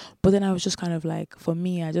them. But then I was just kind of like, for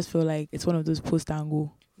me, I just feel like it's one of those post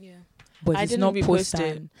angle. Yeah. But I it's didn't not repost post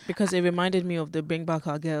it because it reminded me of the Bring Back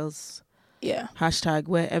Our Girls hashtag,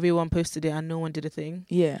 where everyone posted it and no one did a thing.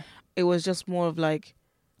 Yeah. It was just more of like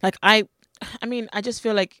I mean, I just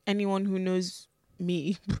feel like anyone who knows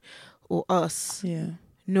me or us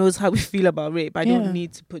knows how we feel about rape. I don't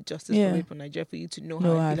need to put justice for rape on Nigeria for you to know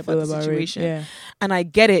how I feel about the situation. Yeah. And I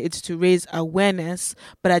get it, it's to raise awareness,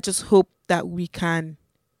 but I just hope that we can.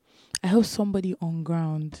 I hope somebody on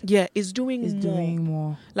ground is doing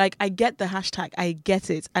more. Like, I get the hashtag, I get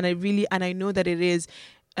it, and I know that it is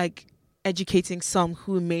like educating some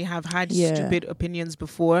who may have had stupid opinions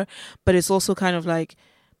before, but it's also kind of like,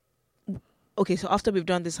 okay, so after we've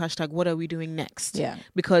done this hashtag, what are we doing next? Yeah.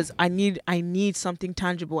 Because I need something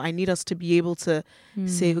tangible. I need us to be able to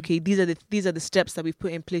say, okay, these are the steps that we've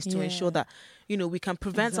put in place to ensure that, we can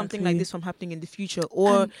prevent something like this from happening in the future.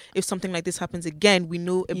 Or if something like this happens again, we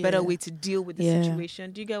know a better way to deal with the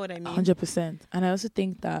situation. Do you get what I mean? 100%. And I also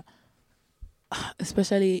think that,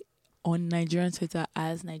 especially on Nigerian Twitter,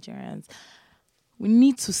 as Nigerians, we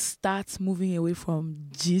need to start moving away from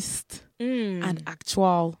gist and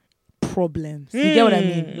actual problems. You get what I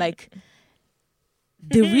mean? Like,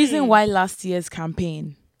 the reason why last year's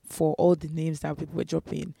campaign for all the names that people were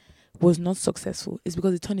dropping was not successful is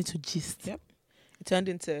because it turned into gist. Yep. It turned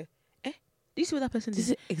into, do you see what that person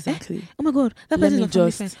did? Exactly. Oh my God, that Let person me is a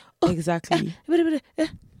family just friend. Oh, exactly.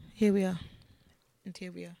 Here we are. And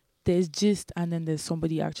here we are. There's gist, and then there's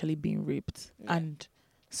somebody actually being raped and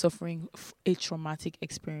suffering a traumatic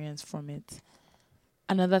experience from it.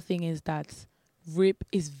 Another thing is that rape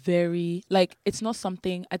is very, like, it's not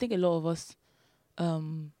something, I think a lot of us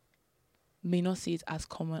may not see it as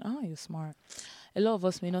common. Oh, you're smart. A lot of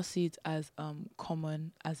us may not see it as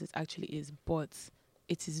common as it actually is, but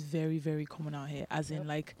it is very, very common out here. As in,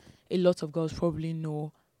 like, a lot of girls probably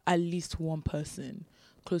know at least one person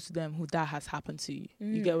close to them who that has happened to.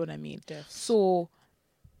 You get what I mean? So,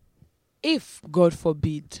 if, God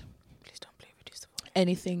forbid, Please don't play reduce the volume.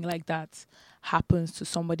 anything like that happens to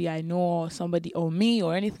somebody I know or somebody or me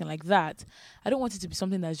or anything like that, I don't want it to be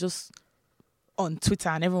something that's just on Twitter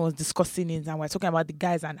and everyone's discussing it and we're talking about the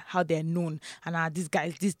guys and how they're known and these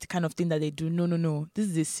guys, this kind of thing that they do. No. This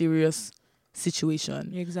is a serious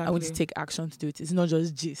situation. Exactly. I want to take action to do it. It's not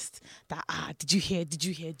just gist that, did you hear?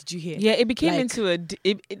 Yeah, it became like, into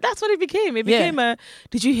that's what it became. It became a,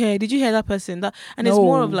 did you hear that person? And it's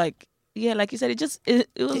more of like, like you said, it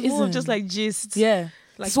was more of just like gist. Yeah.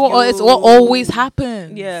 Like, it's what always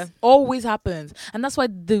happens. Yeah. Always happens. And that's why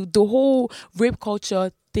the whole rape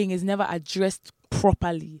culture thing is never addressed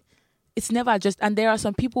properly. It's never addressed. And there are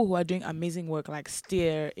some people who are doing amazing work, like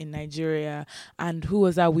Steer in Nigeria, and who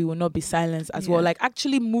was that? We Will Not Be Silenced as well. Like,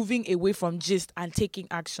 actually moving away from gist and taking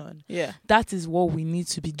action. Yeah. That is what we need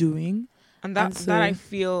to be doing. And that I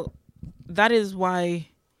feel, that is why,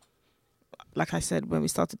 like I said when we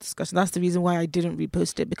started discussion, that's the reason why I didn't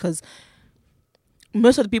repost it, because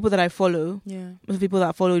most of the people that I follow, most of the people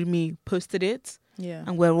that followed me posted it. Yeah.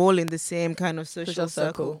 And we're all in the same kind of social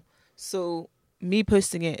circle. So me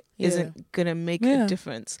posting it isn't going to make a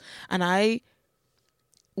difference. And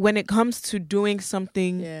when it comes to doing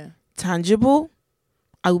something tangible,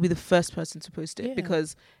 I will be the first person to post it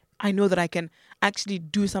because I know that I can actually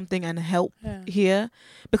do something and help here,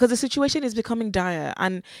 because the situation is becoming dire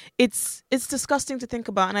and it's disgusting to think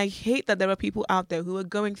about. And I hate that there are people out there who are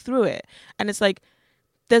going through it. And it's like,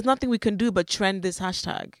 there's nothing we can do but trend this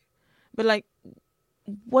hashtag. But like,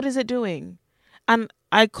 what is it doing? And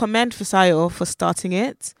I commend Fisayo for starting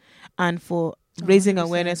it and for raising 100%.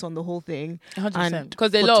 Awareness on the whole thing. 100%.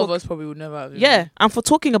 Because a lot of us probably would never have. And for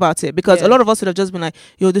talking about it, because a lot of us would have just been like,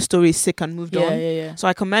 yo, this story is sick and moved on. So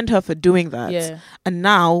I commend her for doing that. And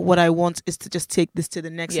now what I want is to just take this to the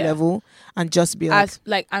next level and just be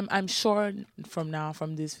like... I'm sure from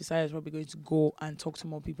this, Fisayo is probably going to go and talk to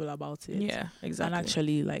more people about it. Yeah, exactly. And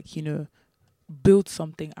actually, build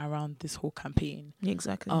something around this whole campaign.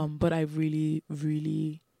 Exactly. But I really,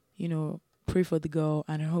 really, pray for the girl,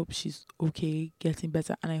 and I hope she's okay, getting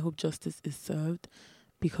better, and I hope justice is served,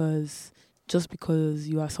 because just because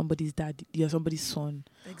you are somebody's daddy, you're somebody's son,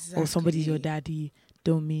 or somebody's your daddy,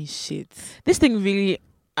 don't mean shit. This thing really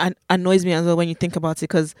annoys me as well when you think about it,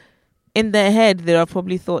 because in their head they are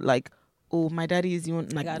probably thought like, oh, my daddy is even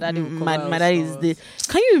like my daddy is the.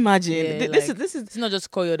 Can you imagine? Yeah, This like, is it's not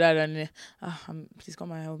just call your dad and please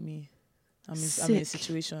come and help me. I'm in a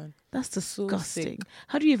situation. That's disgusting. So sick.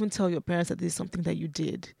 How do you even tell your parents that this is something that you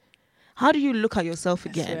did? How do you look at yourself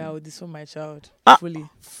again? I swear I would disown my child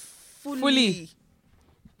Fully.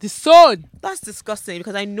 Disown. That's disgusting,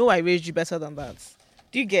 because I know I raised you better than that.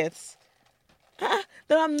 Do you get?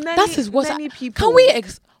 There are many people. Can we?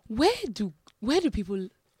 Where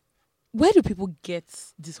do people get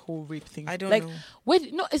this whole rape thing? I don't like, know.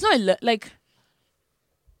 No, it's not like.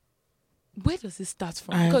 Where does it start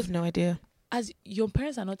from? I have no idea. As your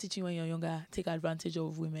parents are not teaching when you're younger, take advantage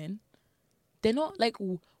of women. They're not like.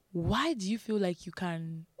 Why do you feel like you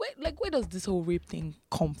can? Where does this whole rape thing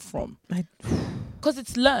come from? Because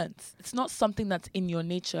it's learned. It's not something that's in your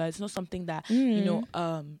nature. It's not something that you're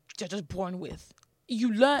just born with.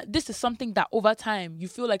 You learn. This is something that over time you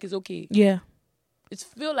feel like is okay. Yeah, it's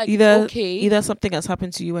it's okay. Either something has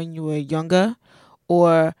happened to you when you were younger,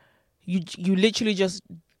 or you literally just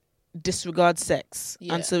disregard sex,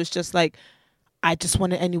 and so it's just like, I just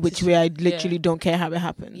want it any which way. I literally don't care how it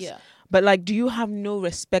happens. Yeah. But like, do you have no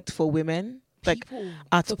respect for women? Like,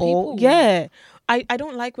 at all? People. Yeah. I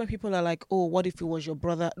don't like when people are like, oh, what if it was your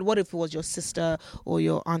brother? What if it was your sister or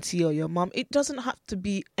your auntie or your mom? It doesn't have to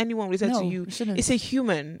be anyone related to you. It's a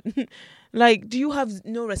human. Like, do you have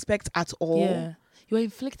no respect at all? Yeah. You're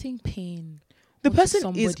inflicting pain. The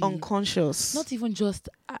person is unconscious. Not even just,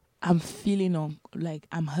 I'm feeling like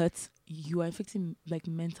I'm hurt. You are inflicting like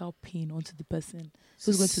mental pain onto the person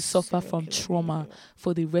who's going to suffer from trauma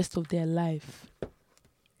for the rest of their life.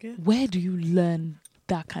 Yeah. Where do you learn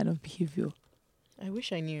that kind of behavior? I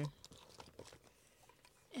wish I knew.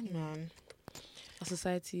 Man, our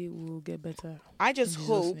society will get better. I just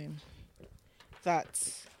hope that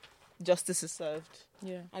justice is served.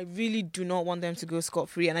 Yeah, I really do not want them to go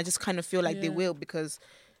scot-free, and I just kind of feel like they will, because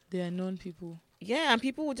they are known people. Yeah, and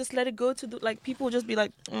people will just let it go to people will just be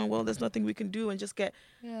like, oh, well, there's nothing we can do, and just get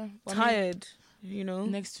tired, you know.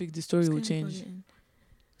 Next week the story will change.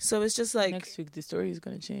 So it's just like, next week the story is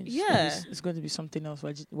going to change. Yeah, it's going to be something else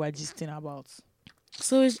we're gisting about.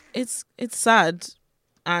 So it's sad,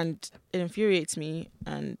 and it infuriates me,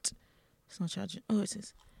 and it's not charging. Oh, it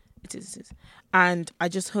is, and I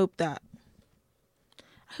just hope that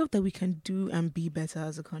we can do and be better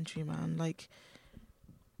as a country, man. Like.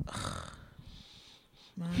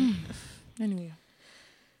 Man. Anyway.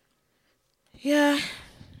 Yeah.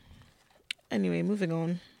 Anyway, moving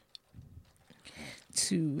on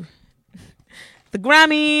to the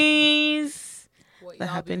Grammys that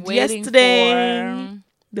happened yesterday.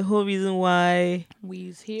 The whole reason why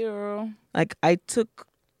we's here. Like, I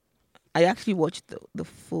actually watched the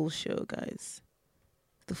full show, guys.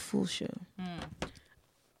 The full show.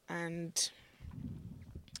 And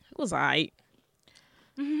it was alright.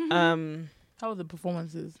 How were the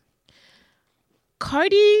performances?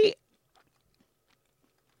 Cardi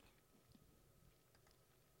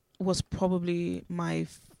was probably my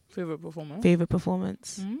favorite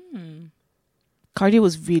performance. Cardi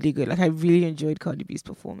was really good. Like, I really enjoyed Cardi B's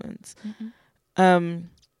performance.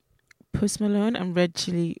 Post Malone and Red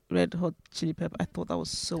Hot Chili Pepper, I thought that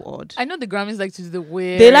was so odd. I know the Grammys like to do the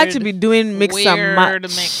weird. They like to be doing mix and match.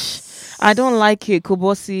 Mix. I don't like it,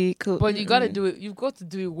 Kobosi. But you gotta do it. You've got to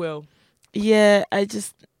do it well. Yeah, I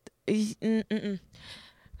just.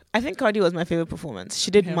 I think Cardi was my favorite performance. She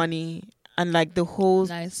did Money, and like the whole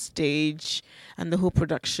stage and the whole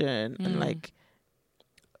production, and like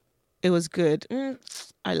it was good.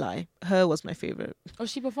 I lie. Her was my favorite. Oh,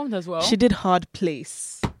 she performed as well. She did Hard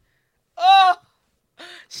Place. Oh,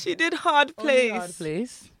 she did Hard Place. Hard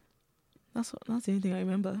Place. That's the only thing I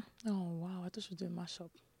remember. Oh wow! I thought she was doing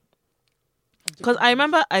mashup. Because I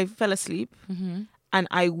remember I fell asleep. And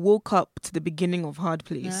I woke up to the beginning of Hard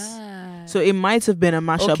Place. So it might have been a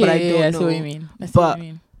mashup, but I don't know. I see what you mean. What you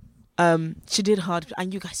mean. She did Hard Place.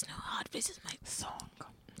 And you guys know Hard Place is my song.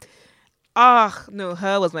 No,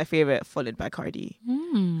 her was my favorite, followed by Cardi.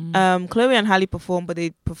 Chloe and Halle performed, but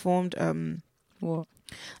they performed what?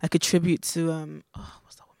 Like a tribute to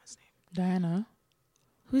what's that woman's name? Diana.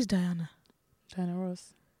 Who's Diana? Diana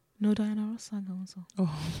Ross. No, Diana Ross sang her own song.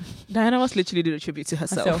 Oh. Diana Ross literally did a tribute to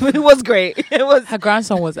herself. It was great. It was her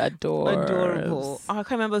grandson was adorable. I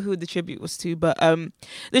can't remember who the tribute was to, but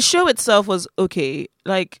the show itself was okay.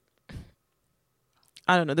 Like,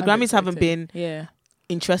 I don't know. The Grammys haven't been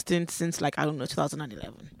interesting since, like, I don't know,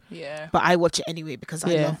 2011. Yeah. But I watch it anyway because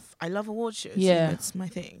I love award shows. Yeah. It's my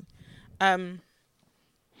thing.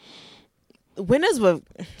 Winners were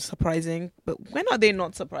surprising, but when are they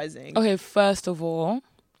not surprising? Okay, first of all,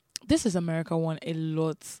 This Is America won a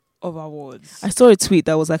lot of awards. I saw a tweet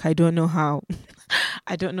that was like, I don't know how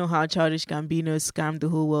Childish Gambino scammed the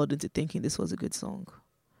whole world into thinking this was a good song.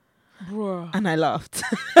 Bruh. And I laughed.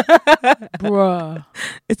 Bruh.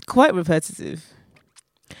 It's quite repetitive.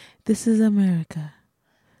 This is America.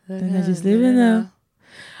 They're just living now.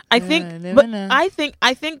 I think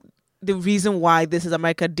the reason why This Is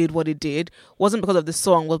America did what it did wasn't because of the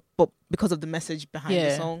song, but because of the message behind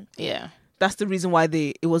the song. Yeah. That's the reason why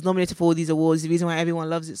it was nominated for all these awards. The reason why everyone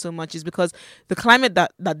loves it so much is because the climate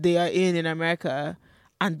that they are in America,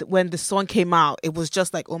 and when the song came out, it was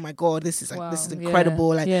just like, oh my God, this is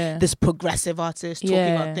incredible. This progressive artist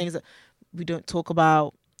talking about things that we don't talk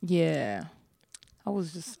about. Yeah. I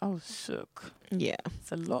was shook. Yeah.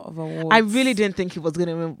 It's a lot of awards. I really didn't think it was going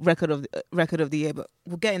to win record of the year, but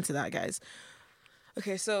we'll get into that, guys.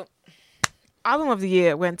 Okay, so album of the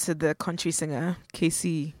year went to the country singer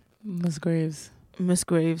Casey Musgraves.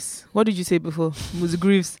 What did you say before?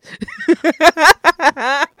 Musgraves.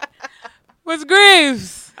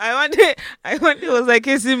 Musgraves. I wonder it was like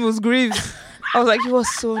Casey Musgraves. I was like, you are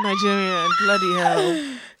so Nigerian. Bloody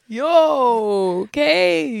hell. Yo,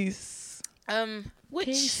 Case. Which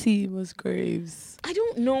Casey Musgraves. I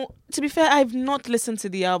don't know. To be fair, I've not listened to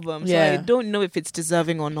the album, so I don't know if it's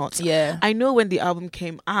deserving or not. Yeah. I know when the album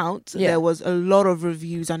came out, there was a lot of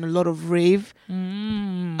reviews and a lot of rave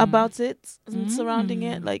about it and surrounding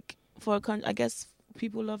it. Like I guess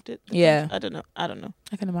people loved it. Yeah. I don't know.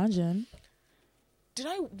 I can imagine. Did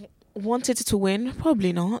I want it to win?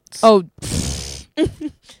 Probably not. Oh,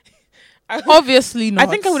 obviously not. I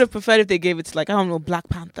think I would have preferred if they gave it to, like, I don't know, Black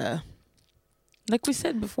Panther. Like we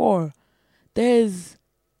said before, there's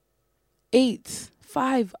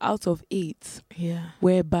 5 out of 8. Yeah.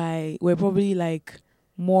 Whereby we're probably like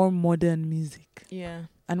more modern music. Yeah.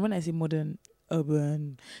 And when I say modern,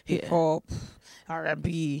 urban, hip hop,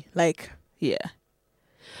 R&B, like, yeah.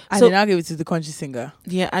 And then I'll give it to the country singer.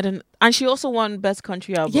 Yeah, I don't. And she also won Best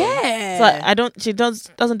Country Album. Yeah. So I don't. She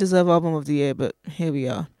doesn't deserve Album of the Year, but here we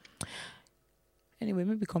are. Anyway,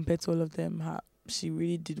 maybe compared to all of them, she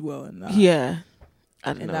really did well in that. Yeah.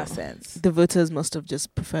 In that sense. The voters must have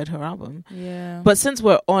just preferred her album. Yeah. But since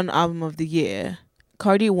we're on Album of the Year,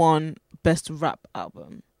 Cardi won Best Rap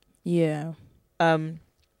Album. Yeah.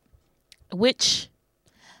 Which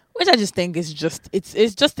I just think is just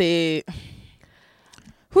it's just a.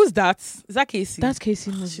 Who's that? Is that Casey? That's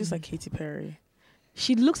Casey. She's like Katy Perry.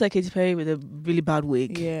 She looks like Katy Perry with a really bad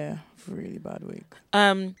wig. Yeah, really bad wig.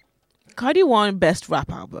 Cardi won Best Rap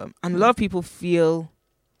Album, and a lot of people feel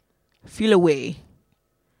a way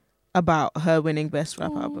about her winning Best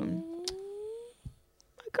Rap Album.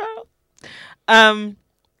 My girl. I'm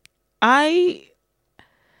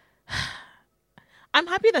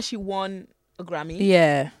happy that she won a Grammy.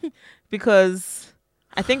 Yeah. Because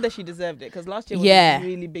I think that she deserved it, because last year was a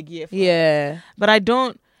really big year for her. But I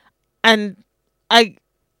don't, and I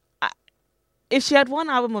if she had won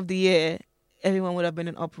Album of the Year, everyone would have been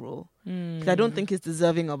in uproar. Because I don't think it's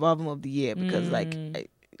deserving of Album of the Year, because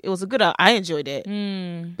it was a good, I enjoyed it,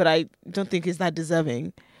 but I don't think it's that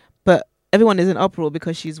deserving. But everyone is in uproar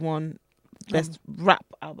because she's won Best Rap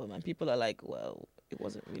Album, and people are like, well, it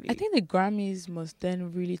wasn't really. I think the Grammys must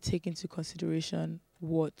then really take into consideration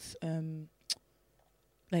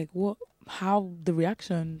how the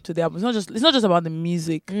reaction to the album. It's not just about the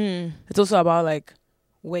music. It's also about like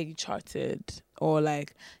where you charted, or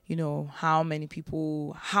like, you know, how many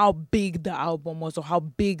people, how big the album was, or how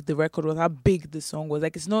big the record was, how big the song was.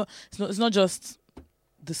 Like it's not just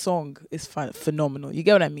the song is phenomenal. You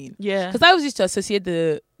get what I mean? Yeah. Because I always used to associate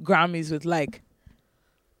the Grammys with like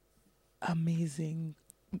amazing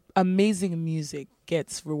music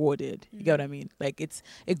gets rewarded. You get what I mean? Like it's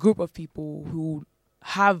a group of people who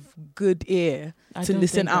have good ear to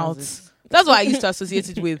listen out. That's what I used to associate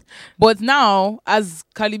it with. But now, as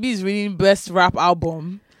Cardi B is winning Best Rap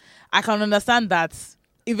Album, I can understand that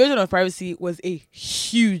Invasion of Privacy was a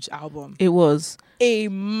huge album. It was a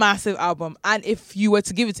massive album. And if you were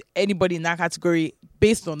to give it to anybody in that category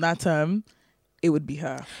based on that term, it would be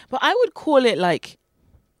her. But I would call it like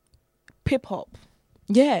hip hop.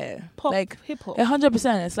 Yeah. Pop, like hip hop.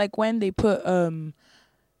 100%. It's like when they put Iggy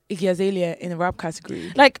Azalea in the rap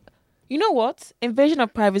category. Like, you know what? Invasion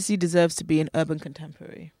of Privacy deserves to be in urban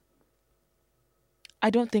contemporary. I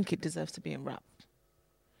don't think it deserves to be in rap.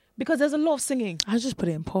 Because there's a lot of singing. I just put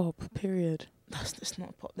it in pop, period. It's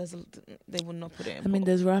not pop. They will not put it in I mean, pop.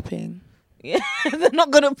 there's rapping. Yeah. They're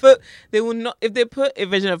not going to put... They will not... If they put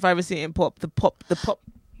Invasion of Privacy in pop, the pop...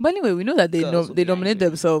 But anyway, we know that girls will they be nominate angry.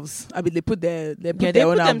 themselves. I mean, they put their They own put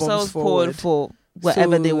albums themselves forward. for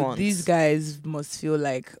whatever So they want. These guys must feel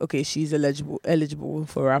like, okay, she's eligible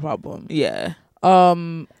for a rap album. Yeah.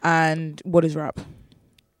 And what is rap?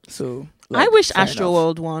 So I wish fair Astro enough.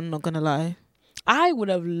 World won, not gonna lie. I would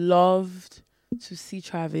have loved to see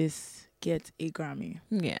Travis get a Grammy.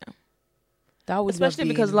 Yeah. That would Especially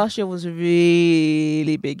have because been- last year was a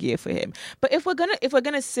really big year for him. But if we're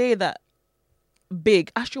gonna say that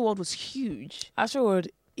big, Astro World was huge. Astro World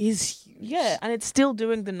is huge. Yeah, and it's still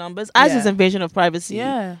doing the numbers, as is Yeah. Invasion of Privacy.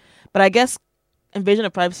 Yeah. But I guess Invasion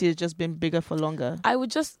of Privacy has just been bigger for longer. I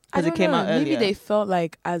would just, I 'Cause it don't came know, out maybe earlier. they felt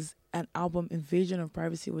like as an album, Invasion of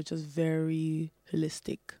Privacy was just very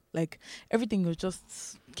holistic. Like everything was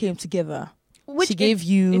just came together. She gave it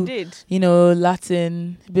you, did.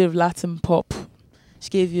 Latin, a bit of Latin pop. She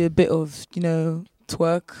gave you a bit of,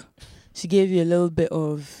 twerk. She gave you a little bit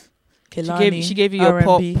of Kehlani. She gave you your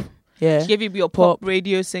R&B. pop. Yeah. She gave you your pop Pop.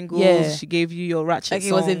 radio singles. Yeah. She gave you your ratchet Like it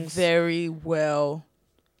songs. was a very well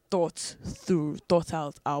thought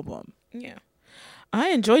out album. Yeah. I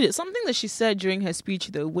enjoyed it. Something that she said during her speech,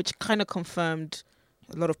 though, which kind of confirmed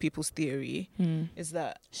a lot of people's theory, is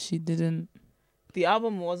that She didn't the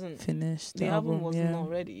album wasn't finish the album wasn't yeah.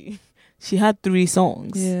 already. She had 3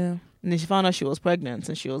 songs. Yeah. And then she found out she was pregnant,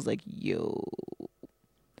 and she was like, "Yo."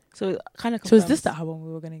 So it kind of. So is this the album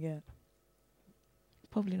we were gonna get?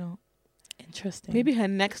 Probably not. Interesting. Maybe her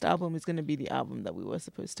next album is gonna be the album that we were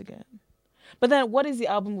supposed to get. But then, what is the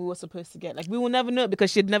album we were supposed to get? Like, we will never know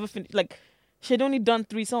because she'd never finished. Like, she'd only done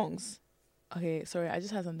 3 songs. Okay, sorry, I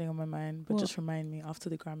just had something on my mind, but What? just remind me after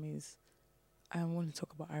the Grammys, I want to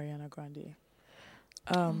talk about Ariana Grande.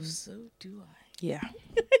 So do I. Yeah,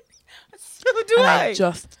 So do and I. I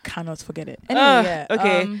just cannot forget it. Anyway, yeah.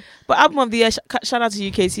 okay. But album of the year, shout out to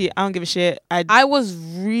you, Casey. I don't give a shit. I was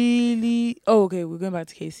really. Oh, okay. We're going back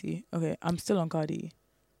to Casey. Okay, I'm still on Cardi.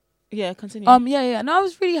 Yeah, continue. Yeah. No, I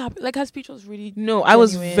was really happy. Like her speech was really. No, I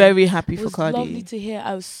was genuine. very happy It for was Cardi. lovely to hear.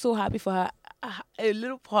 I was so happy for her. A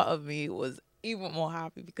little part of me was even more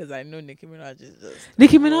happy because I know Nicki Minaj is just.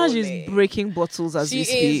 Nicki Minaj is rolling. breaking bottles as we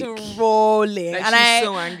She speak. is rolling, Like, and she's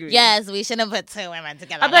so angry. Yes, we shouldn't put 2 women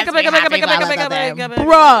together. I beg, Let's be happy for all of them.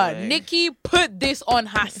 bruh, Nicki put this on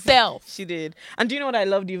herself. She did. And do you know what I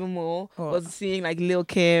loved even more? What? Was seeing like Lil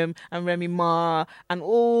Kim and Remy Ma and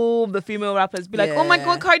all the female rappers be like, "Oh my Yeah.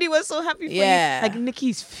 God, Cardi, we're so happy for Yeah. you." Like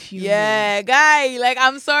Nicki's fuming. Yeah, guy. Like,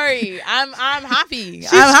 I'm sorry. I'm happy.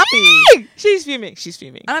 She's I'm happy, fuming. She's fuming. She's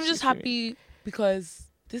fuming. and I'm She's just fuming. happy because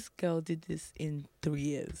this girl did this in 3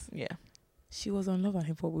 years. Yeah. She was on Love and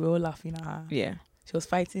Hip Hop. We were all laughing at her. Yeah. She was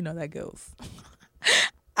fighting other girls,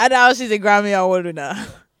 and now she's a Grammy Award winner.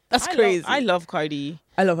 That's crazy. I love Cardi.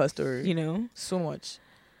 I love her story. You know. So much.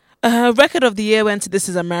 Record of the year went to This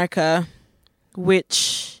Is America,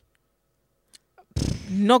 which,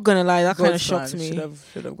 not gonna lie, that kind of shocked me. Should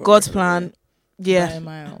have God's Plan, By yeah. a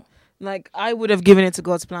mile. Like I would have given it to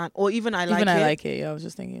God's Plan, or even I I like it. Yeah, I was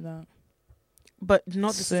just thinking that. but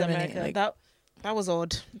not This So Is many, America. like- That was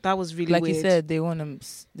odd. That was really Like weird. you said, they want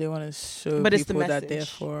to show But it's the people that they're message.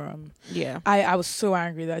 for. Yeah. I was so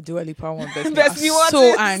angry that Dua Lipa won Best New Best I New was so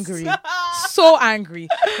Artist. angry. So angry.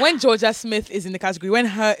 When Georgia Smith is in the category, when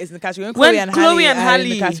her is in the category, when When Chloe and Chloe Halle and are in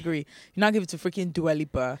the Halle. category, you not give it to freaking Dua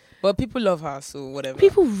Lipa. But people love her, so whatever.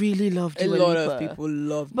 People really love a Dua lot Lipa. of people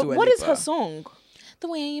love But Dua what Lipa. is her song? The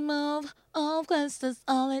way you move, of course, that's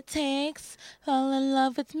all it takes. Fall in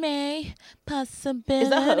love with me, possibility. Is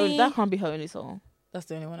that her? That can't be her only song. That's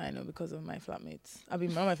the only one I know because of my flatmates. I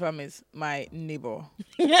mean, not my flatmates, my neighbor.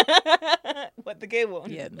 What, the gay one?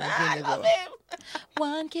 Yeah, my I gay love neighbor. him.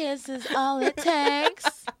 One kiss is all it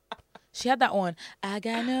takes. She had that one. I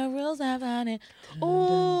got no rules, I've on it.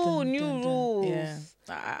 Oh, new rules. Yeah.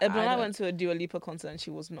 I went to a Dua Lipa concert and she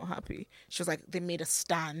was not happy. She was like, they made a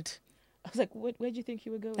stand. I was like, where do you think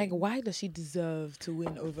you were going? Like, why does she deserve to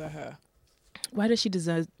win over her? Why does she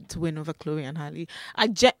deserve to win over Chloe and Halle?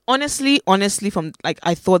 Honestly, from like,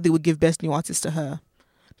 I thought they would give Best New Artist to her.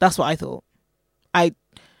 That's what I thought. I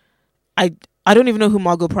don't even know who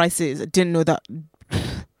Margot Price is. I didn't know that.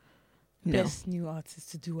 No. Best new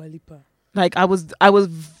artist to Dua Lipa. Like I was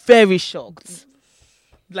very shocked.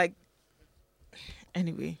 Like,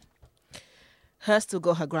 anyway, her still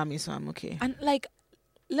got her Grammy, so I'm okay. And like,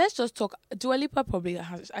 let's just talk. Dua Lipa probably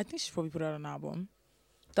has. I think she's probably put out an album.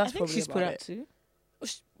 That's I think probably she's about put out it. 2.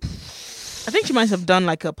 I think she might have done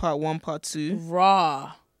like a part 1, part 2.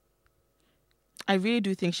 Raw. I really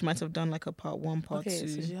do think she might have done like a part 1, part 2. Okay,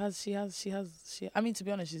 so she has. I mean, to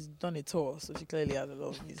be honest, she's done a tour, so she clearly has a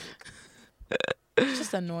lot of music. It's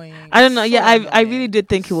just annoying. I don't know. So Yeah, I annoying. really did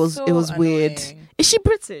think it was So weird. annoying. Is she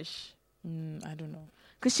British? I don't know.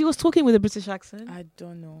 Because she was talking with a British accent. I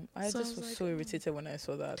don't know. I So I just was was like, so irritated when I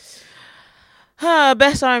saw that. Her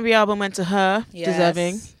best R&B album went to her. Yes.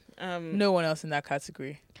 Deserving. No one else in that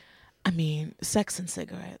category. I mean, Sex and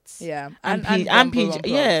Cigarettes. Yeah. And Bumble PJ. Unplugged.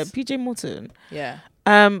 Yeah, PJ Morton. Yeah.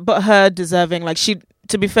 But her deserving. Like,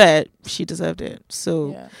 to be fair, she deserved it.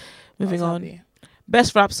 So, Yeah. moving I was on. happy.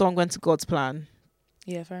 Best rap song went to God's Plan.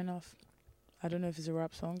 Yeah, fair enough. I don't know if it's a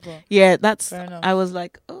rap song, but Yeah, that's. fair enough. I was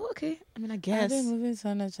like, oh, okay. I mean, I I've guess. been moving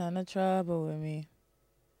son of China trouble with me.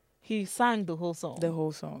 He sang the whole song. The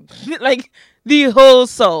whole song. Like, the whole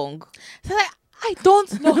song. So like, I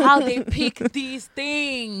don't know how they pick these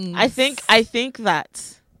things. I think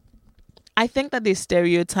that they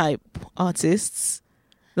stereotype artists.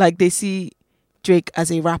 Like, they see Drake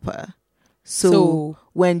as a rapper. So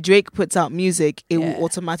when Drake puts out music, it will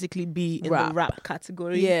automatically be in the rap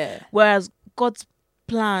category. Yeah. Whereas God's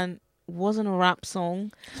Plan wasn't a rap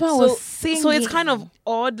song. That's what I was singing. So it's kind of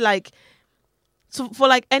odd. Like, so for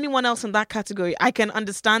like anyone else in that category, I can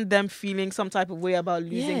understand them feeling some type of way about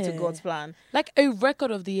losing to God's Plan. Like a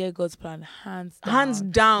record of the year, God's Plan, hands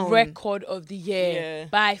down. Record of the year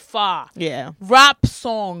by far. Yeah. Rap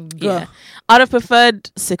song. Yeah. I'd have preferred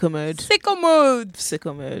Sicko Mode.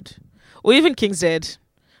 Sicko Mode. Or even King's Dead.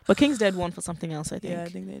 But King's Dead won for something else, I think. Yeah, I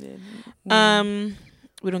think they did.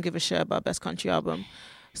 We don't give a shit about Best Country Album.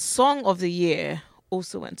 Song of the Year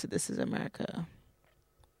also went to This Is America.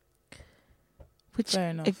 Which,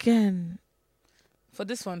 fair enough. Again... For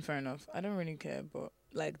this one, fair enough. I don't really care, but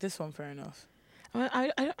like this one, fair enough.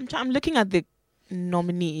 I'm looking at the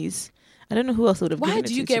nominees. I don't know who else would have given it to. Why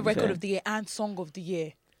do you get Record of the Year and Song of the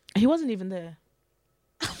Year? He wasn't even there.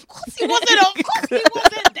 Of course he wasn't. Of course he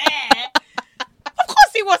wasn't there. Of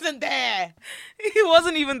course he wasn't there. He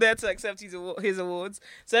wasn't even there to accept his awards.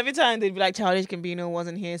 So every time they'd be like, Childish Gambino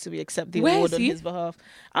wasn't here, so we accept the award on his behalf.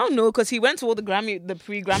 I don't know, because he went to all the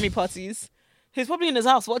pre-Grammy parties. He's probably in his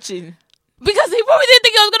house watching. Because he probably didn't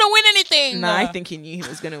think he was gonna win anything. Nah, I think he knew he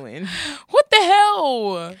was gonna win. What the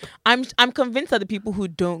hell? I'm convinced that the people who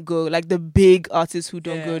don't go, like the big artists who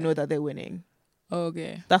don't go, know that they're winning.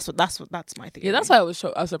 Okay. That's my thing. Yeah, that's why I was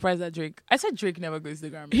surprised at Drake. I said Drake never goes to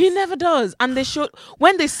the Grammys. He never does. And they showed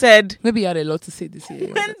when they said maybe he had a lot to say this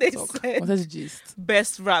year. When they said what's the gist?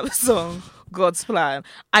 Best rap song, God's Plan.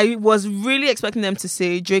 I was really expecting them to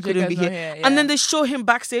say Drake couldn't be here. Yeah. And then they show him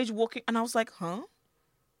backstage walking and I was like, huh?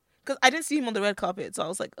 Because I didn't see him on the red carpet, so I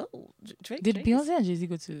was like, oh, Drake. Did Beyonce and Jay-Z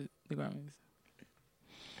go to the Grammys?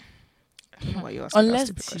 I don't know why you asking unless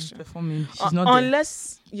that she's question. Performing, she's not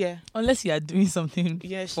there. Unless you are doing something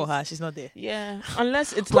for her, she's not there. Yeah,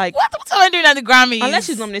 unless it's like what am I doing at the Grammys? Unless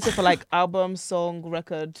she's nominated for like album, song,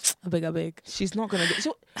 record. I beg. She's not gonna get.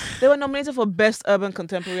 They were nominated for best urban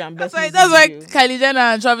contemporary and best. That's why Kylie Jenner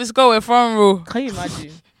and Travis Scott were front row. Can you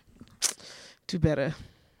imagine? Do better.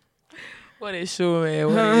 What a show,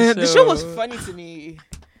 man! The show was funny to me.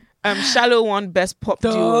 Shallow won best pop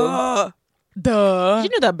duo. Duh.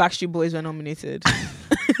 Did you know that Backstreet Boys were nominated?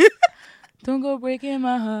 Don't go breaking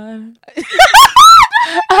my heart.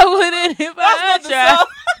 I wouldn't if I tried.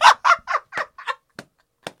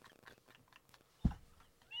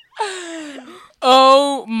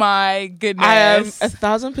 Oh my goodness. I am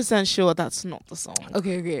 1,000% sure that's not the song.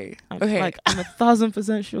 Okay. I'm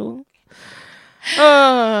 1,000% sure.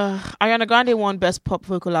 Ariana Grande won best pop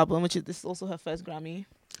vocal album, which this is also her first Grammy.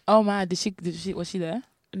 Oh man, was she there?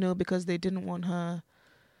 No, because they didn't want her.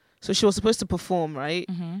 So she was supposed to perform, right?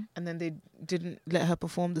 Mm-hmm. And then they didn't let her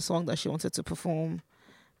perform the song that she wanted to perform.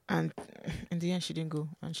 And in the end, she didn't go.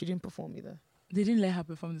 And she didn't perform either. They didn't let her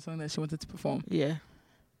perform the song that she wanted to perform? Yeah.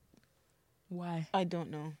 Why? I don't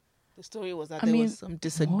know. The story was that there was some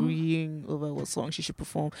disagreeing over what song she should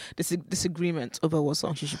perform. Disagreement over what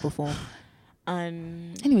song she should perform.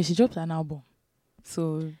 And anyway, she dropped an album.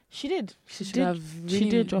 So she did. She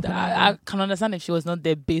did drop an album. I can understand if she was not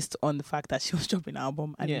there based on the fact that she was dropping an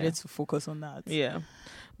album and needed to focus on that. Yeah.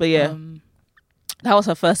 But yeah, that was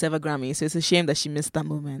her first ever Grammy. So it's a shame that she missed that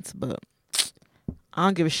moment. But I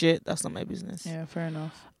don't give a shit. That's not my business. Yeah, fair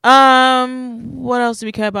enough. What else do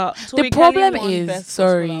we care about? The problem is,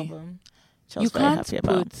 sorry, you can't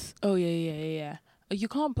put. Oh yeah. You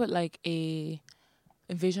can't put like a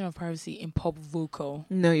invasion of privacy in pop vocal.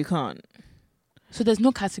 No, you can't. So there's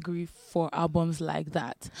no category for albums like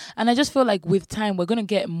that. And I just feel like with time, we're going to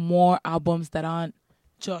get more albums that aren't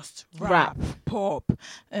just rap, pop,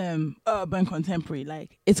 urban contemporary.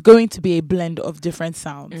 Like, it's going to be a blend of different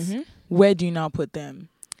sounds. Mm-hmm. Where do you now put them?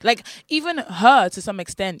 Like, even her, to some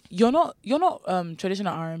extent, you're not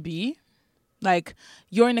traditional R&B. Like,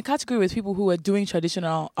 you're in a category with people who are doing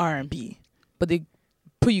traditional R&B, but they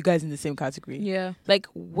put you guys in the same category. Yeah. Like,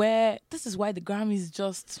 where this is why the Grammys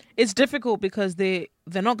just It's difficult because they're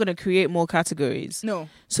not going to create more categories. no.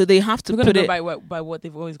 So they have to We're put gonna it go by what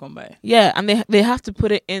they've always gone by. Yeah, and they have to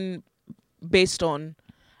put it in based on,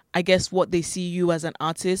 I guess, what they see you as an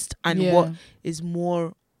artist and what is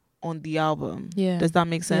more on the album. Yeah. Does that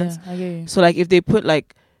make sense? Yeah, I get you. So like if they put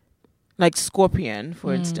like Scorpion,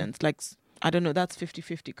 for instance, like I don't know, that's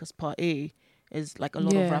 50-50 because part A is like a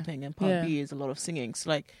lot of rapping and part B is a lot of singing. So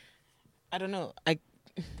like I don't know,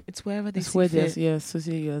 it's wherever they It's see where fit. they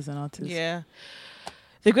associate you as an artist. Yeah.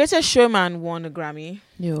 The Greatest Showman won a Grammy.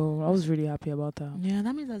 Yo, I was really happy about that. Yeah,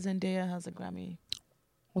 that means that Zendaya has a Grammy.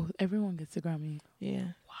 Oh, everyone gets a Grammy. Yeah.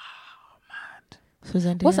 Wow, mad. So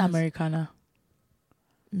Zendaya What's has- Americana?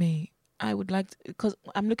 Me, I would like to, because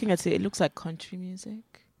I'm looking at it. It looks like country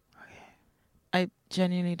music. Okay. I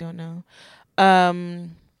genuinely don't know.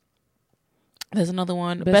 There's another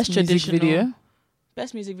one. Best music traditional video.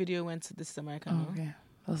 Best music video went to This Is America. Oh, no? okay.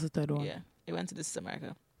 That was the third one. Yeah, it went to This Is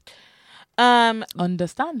America.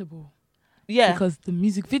 Understandable. Yeah, Because the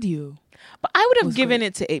music video. but I would have was given great.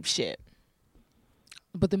 it to Ape Shit.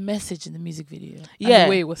 But the message in the music video. And Yeah. the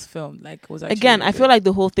way it was filmed. Like, was actually Again, really I feel good. like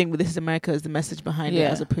the whole thing with This Is America is the message behind it Yeah.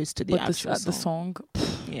 as opposed to the But actual the song.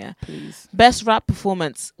 Yeah. Please. Best rap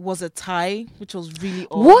performance was a tie, which was really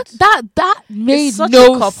odd. What? That made such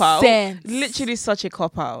no a cop-out. sense. Literally such a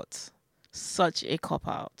cop out. Such a cop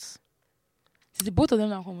out. Did both of them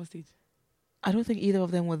not come on stage? I don't think either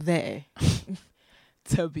of them were there.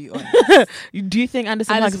 To be honest. Do you think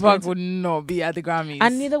Anderson Alice Paak Park would not be at the Grammys.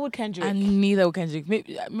 And neither would Kendrick. And neither would Kendrick.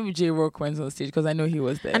 Maybe J Rock went on stage because I know he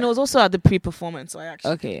was there. And it was also at the pre-performance, so I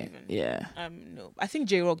actually okay. didn't even- Yeah. no. I think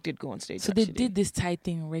J Rock did go on stage. So actually. they did this tie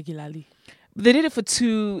thing regularly. They did it for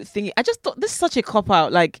two thingy. I just thought this is such a cop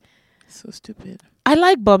out. Like So stupid. I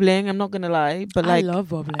like bubbling. I'm not gonna lie, but like I love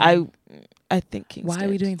bubbling. I think King's Why Dead. are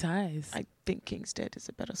we doing ties? I think King's Dead is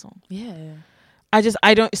a better song. yeah.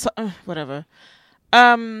 I don't. Whatever.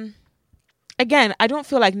 Again, I don't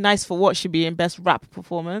feel like Nice for What should be in best rap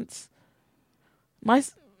performance.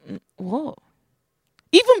 What?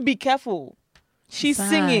 Even Be Careful. She's Sang.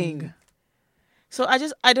 singing. So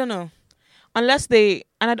I don't know. Unless they're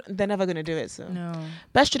never gonna do it. So No.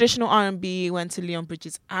 best traditional R&B went to Leon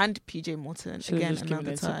Bridges and PJ Morton. Should've Again, just given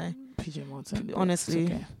another it to tie. PJ Morton. but Honestly.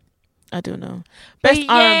 it's okay. I don't know. Best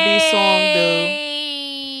R&B song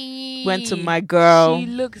though went to my girl. She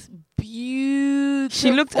looks beautiful.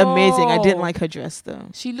 She looked amazing. I didn't like her dress though.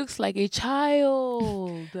 She looks like a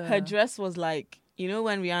child. Her dress was like, you know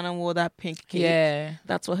when Rihanna wore that pink cape? Yeah.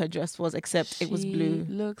 That's what her dress was, except it was blue.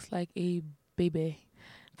 She looks like a baby.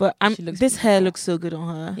 But she looks this hair beautiful. looks so good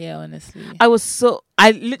on her. Yeah, honestly.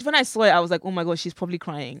 When I saw it, I was like, oh my God, she's probably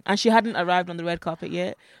crying. And she hadn't arrived on the red carpet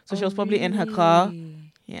yet. So she was probably in her car. Really?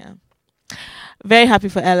 Yeah. Very happy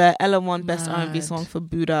for Ella. Ella won Best R&B Mad. Song for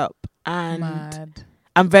Boot Up. And Mad.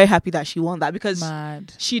 I'm very happy that she won that because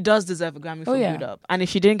Mad. she does deserve a Grammy for Oh, yeah. Boot Up. And if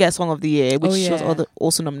she didn't get Song of the Year, which Oh, she was yeah.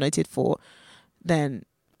 also nominated for, then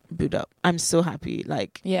Boot Up. I'm so happy.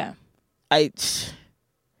 Like, Yeah. I...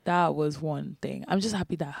 That was one thing. I'm just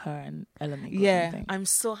happy that her and Ella make Yeah, something. I'm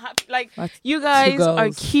so happy. Like, That's you guys are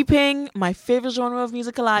girls. keeping my favorite genre of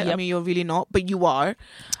music alive. I Yep. mean, you're really not, but you are.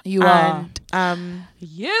 You are. And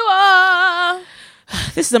You are.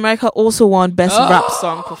 This Is America also won Best Rap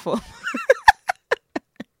Song Performance.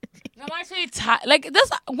 I'm actually tired. Like this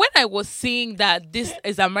when I was seeing that This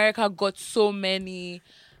Is America got so many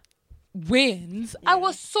wins, I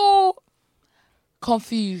was so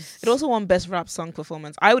confused. It also won Best Rap Song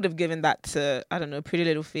Performance. I would have given that to, I don't know, Pretty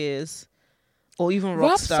Little Fears or even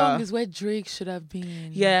Rap Rockstar. song is where Drake should have been.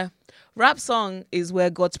 Yeah. Rap Song is where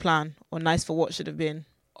God's Plan or Nice for What should have been.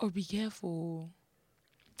 Or Be Careful.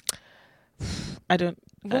 I don't...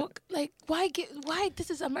 What, like why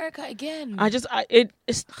This Is America again?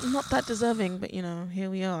 It's not that deserving, but you know,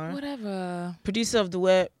 here we are. Whatever. Producer of the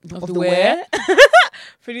Wear Of the Wear?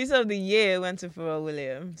 Producer of the Year went to Pharrell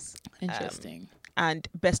Williams. Interesting. And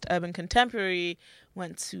Best Urban Contemporary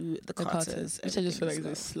went to the The Carters. Carters, which I just feel like is a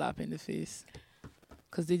Everything's slap in the face.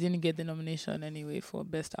 Because they didn't get the nomination anyway for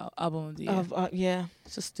Best Album of the Year. yeah.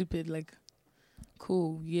 It's just stupid. Like,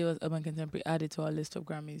 cool, you gave us Urban Contemporary, add it to our list of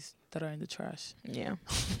Grammys that are in the trash. Yeah.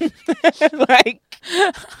 Like,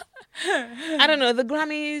 I don't know, the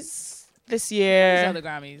Grammys this year. These are the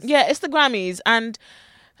Grammys. Yeah, it's the Grammys. And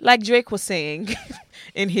like Drake was saying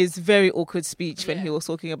in his very awkward speech when he was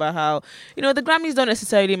talking about how, you know, the Grammys don't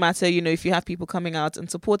necessarily matter, you know, if you have people coming out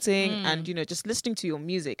and supporting and, you know, just listening to your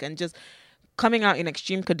music and just coming out in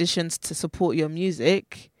extreme conditions to support your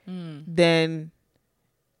music, then,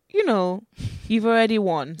 you've already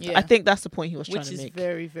won. Yeah. I think that's the point he was trying Which to is make.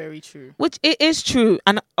 very, very true. Which it is true.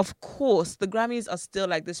 And of course, the Grammys are still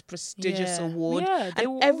like this prestigious Yeah. award. Yeah, they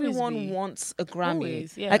And will always everyone be. wants a Grammy.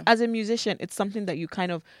 Always, yeah. Like as a musician, it's something that you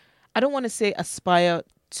kind of, I don't want to say aspire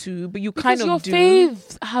to, but you Because kind your of do.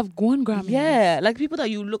 faves have won Grammys. Yeah, like people that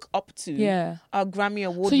you look up to Yeah. are Grammy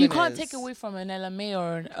award So you winners. can't take away from an LMA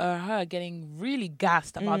or her getting really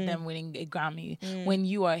gassed about them winning a Grammy when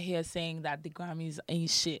you are here saying that the Grammys ain't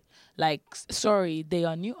shit. Like, sorry, they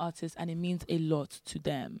are new artists and it means a lot to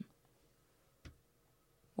them.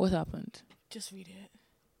 What happened? Just read it.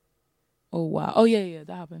 Oh, wow. Oh, yeah,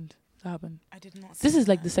 that happened. I did not see This is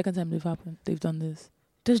like that. the second time they've done this.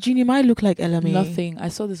 Does Jeannie Mai look like LMA? Nothing. I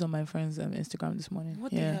saw this on my friend's Instagram this morning.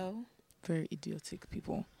 What yeah. the hell? Very idiotic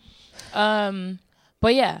people.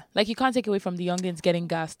 But yeah, like you can't take away from the youngins getting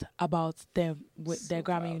gassed about their So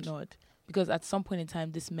Grammy proud. nod, because at some point in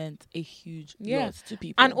time this meant a huge Yeah. lot to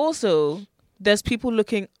people. And also, there's people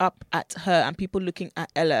looking up at her and people looking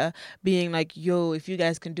at Ella being like, yo, if you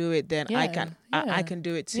guys can do it, then I Yeah, can yeah. I can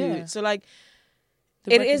do it too. Yeah. So like,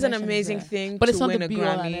 The it is an recognition amazing there. thing But to it's not win the a be all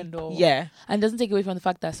and Grammy. end all. Yeah. And it doesn't take away from the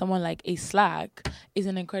fact that someone like a Slag is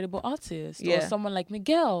an incredible artist, or Yeah. someone like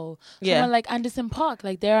Miguel, Yeah. someone like Anderson .Paak.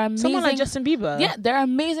 Like there are amazing, Someone like Justin Bieber. yeah, there are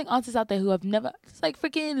amazing artists out there who have never. It's like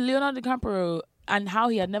freaking Leonardo DiCaprio, and how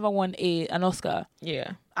he had never won an Oscar,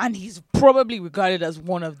 Yeah. and he's probably regarded as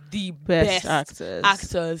one of the Best best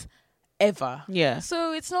actors ever. Yeah.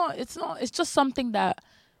 So it's not. It's just something that.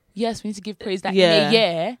 Yes, we need to give praise that Yeah. in a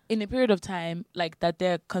year, in a period of time, like that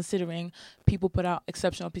they're considering, people put out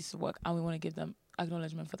exceptional pieces of work and we want to give them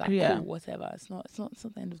acknowledgement for that. Yeah. Cool, whatever. It's not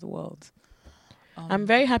the end of the world. I'm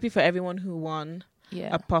very happy for everyone who won,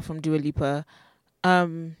 Yeah. apart from Dua Lipa.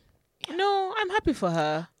 No, I'm happy for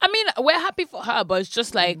her. I mean, we're happy for her, but it's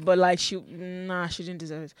just like, But like she didn't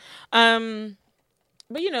deserve it.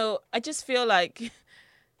 But I just feel like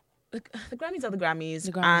the Grammys are the Grammys.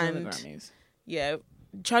 the Grammys are and the Grammys. yeah,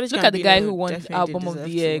 Childish Look at the guy Gambino who won definitely album did of deserve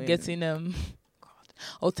the to year, win. getting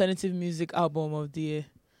alternative music album of the year.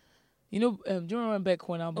 You know, do you remember when Beck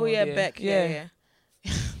won album? Oh of yeah, the year? Beck.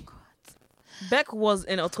 Yeah. Beck was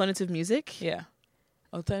in alternative music, Yeah.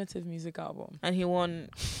 Alternative music album. and he won.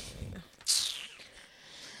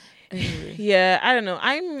 Anyway. Yeah, I don't know.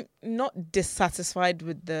 I'm not dissatisfied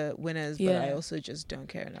with the winners, but Yeah. I also just don't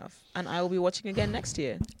care enough. And I will be watching again next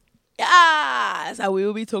year. Yes, and we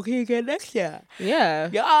will be talking again next year. Yeah.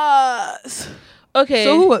 Yes. Okay.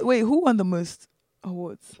 So who won the most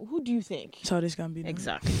awards? who do you think? Childish Gambino.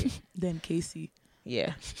 Exactly. Then Casey.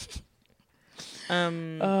 Yeah.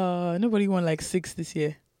 Nobody won like 6 this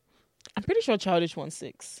year. I'm pretty sure Childish won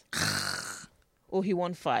 6. Or he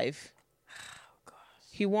won 5.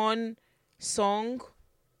 He won song.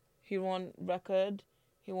 He won record.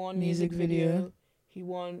 He won music video. He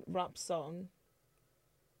won rap song.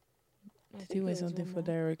 I Did think he win there was something one for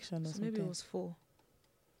more. direction or So something? maybe it was 4.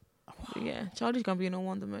 But yeah, Childish Gambino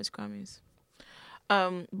won the most Grammys.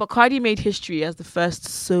 But Cardi made history as the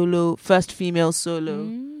first female solo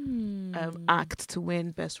act to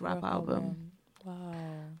win Best Rap Album. Wow.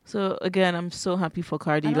 So again, I'm so happy for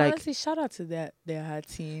Cardi. And like honestly, shout out to her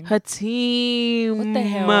team. her team. What the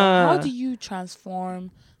hell? How do you transform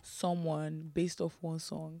someone based off one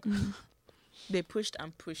song? They pushed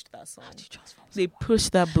and pushed that song. How do you transform They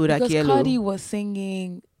pushed that Bodak Because Yellow. Cardi was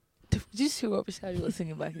singing. Did you see what Cardi was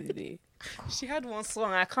singing back in the day? She had one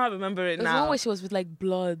song. I can't remember it There was now. one where she was with like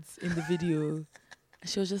Bloods in the video.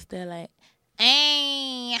 She was just there like,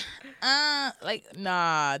 hey, like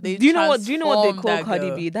nah. They Do you know what they transformed call that Cardi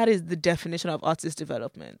girl. B? That is the definition of artist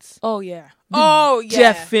development. Oh yeah. Yeah.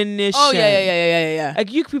 Definition. Oh yeah.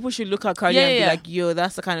 Like you people should look at Cardi Yeah, and be yeah. like, yo,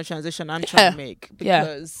 that's the kind of transition I'm trying to make. Yeah.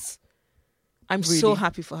 Because I'm so Really.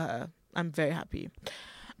 happy for her. I'm very happy.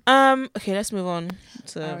 Okay, let's move on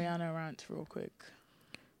to Ariana rant real quick.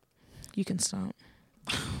 you can start.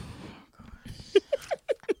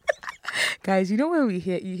 Guys, you know when you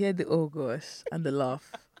hear the oh gosh and the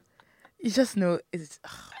laugh, you just know it's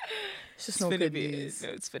just not good news.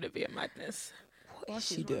 it's gonna be a madness. What is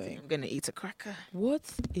she doing? I'm gonna eat a cracker. What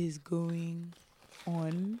is going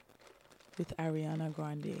on with Ariana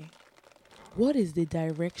Grande? What is the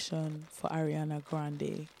direction for Ariana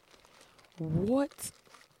Grande? What?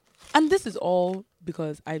 And this is all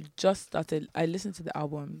because I listened to the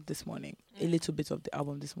album this morning, a little bit of the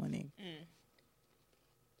album this morning.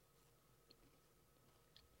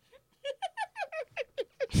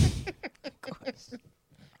 Gosh.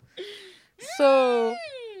 So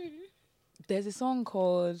there's a song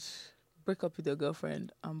called Break Up With Your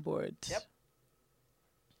Girlfriend, I'm Bored. Yep.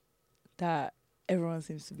 That everyone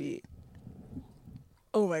seems to be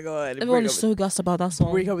Oh my god. Everyone is so gassed about that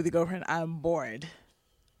song. Break up with your girlfriend. I'm bored.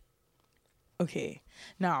 Okay.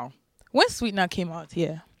 Now, when Sweetener came out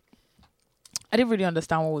here, I didn't really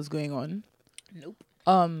understand what was going on.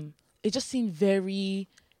 Nope. It just seemed very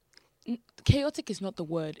chaotic is not the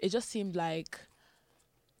word. It just seemed like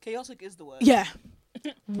Chaotic is the word. yeah.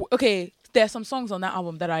 Okay, there are some songs on that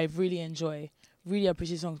album that I really enjoy, really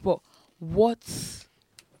appreciate songs. But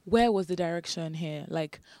where was the direction here?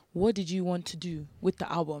 Like, what did you want to do with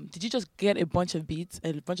the album? Did you just get a bunch of beats,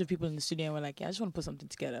 a bunch of people in the studio, and were like, yeah, I just want to put something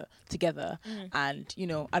together, and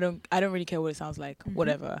I don't really care what it sounds like,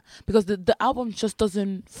 whatever, because the album just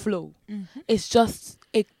doesn't flow. It's just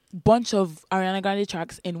a bunch of Ariana Grande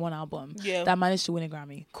tracks in one album that managed to win a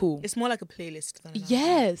Grammy. Cool. It's more like a playlist than an album.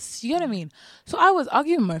 Yes, you get what I mean? So I was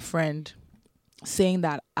arguing with my friend saying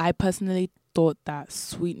that I personally thought that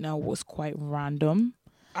Sweetener was quite random.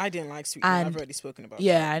 I didn't like Sweetener. And I've already spoken about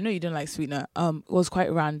I know you didn't like Sweetener. It was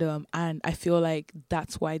quite random, and I feel like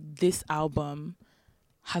that's why this album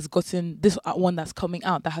has gotten this one that's coming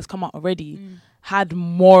out, that has come out already, had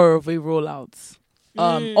more of a rollout.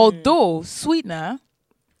 Although Sweetener,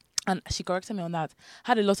 and she corrected me on that,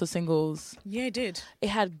 had a lot of singles. Yeah, it did. It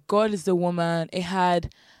had God is the Woman. It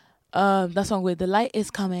had that song with The Light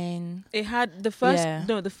Is Coming. It had the first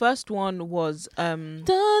the first one was Dun,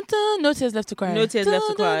 dun, No Tears Left to Cry. No Tears Left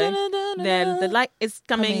to Cry. Dun, dun, dun, dun, Then dun. The Light Is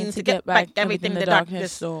Coming to get back everything the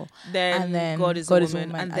darkness. So Then God is a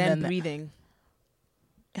Woman. And then Breathing.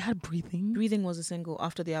 It had Breathing. Breathing was a single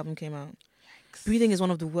after the album came out. Breathing is one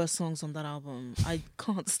of the worst songs on that album. I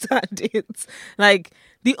can't stand it. Like,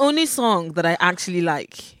 the only song that I actually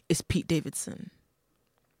like is Pete Davidson.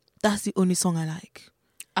 That's the only song I like.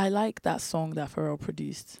 I like that song that Pharrell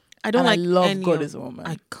produced. I don't and like I love any God of, is a Woman.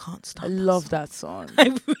 I can't stand I that love song. that song.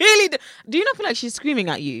 I really do. Do you not feel like she's screaming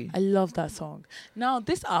at you? I love that song. Now,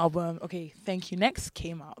 this album, okay, Thank You Next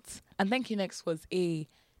came out. And Thank You Next was a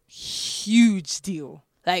huge deal.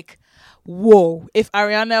 Like, whoa. If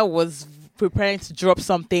Ariana was preparing to drop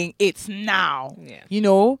something, it's now. Yeah. You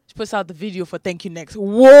know? She puts out the video for Thank You Next.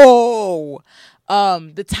 Whoa.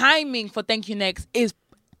 The timing for Thank You Next is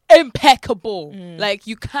impeccable. Like,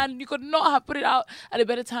 you could not have put it out at a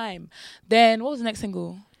better time. Then, what was the next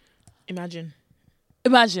single? Imagine.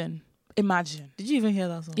 Imagine. Did you even hear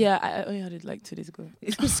that song? Yeah, I only heard it like 2 days ago.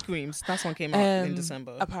 It was Screams. That song came out in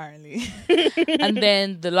December. Apparently. And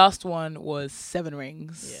then the last one was Seven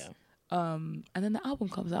Rings. Yeah. And then the album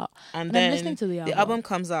comes out. And I'm listening to the album.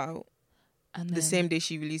 comes out And the then same day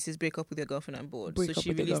she releases Break Up With Your Girlfriend and Bored. So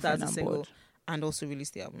she released that as a single and also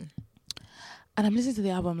released the album. And I'm listening to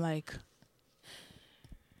the album like,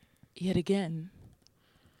 yet again,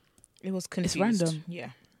 It was confused. it's random. Yeah.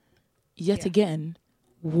 Yet again,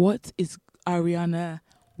 what is Ariana?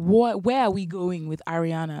 Where are we going with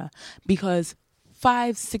Ariana? Because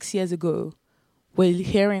 5-6 years ago, we're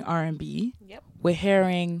hearing R&B. Yep. We're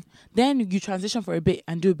hearing. Then you transition for a bit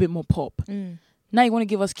and do a bit more pop. Now you want to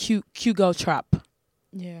give us cute girl trap.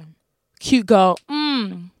 Yeah. Cute girl.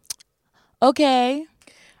 Okay.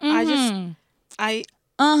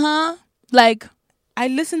 Like, I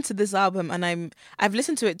listened to this album and I've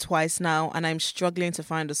listened to it twice now and I'm struggling to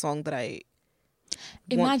find a song that I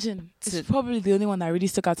Imagine. to- It's probably the only one that really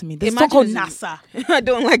stuck out to me. There's a Imagine song called is- NASA. I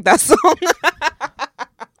don't like that song.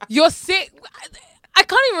 You're sick. I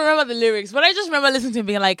can't even remember the lyrics, but I just remember listening to it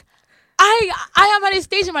being like, I am at a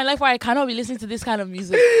stage in my life where I cannot be listening to this kind of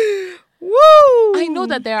music. Woo! I know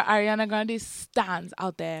that there are Ariana Grande stans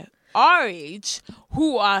out there our age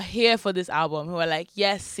who are here for this album, who are like,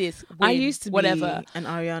 yes, sis, win, I used to whatever. be an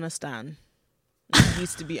Ariana stan. I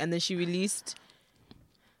used to be. And then she released,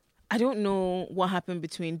 I don't know what happened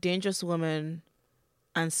between Dangerous Woman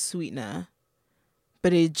and Sweetener,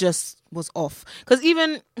 but it just was off. Because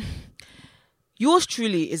even Yours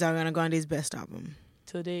Truly is Ariana Grande's best album.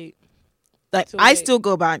 Today. Like, Today. I still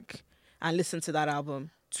go back and listen to that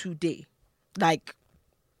album today. Like,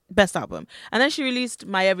 best album. And then she released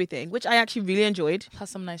My Everything, which I actually really enjoyed. Has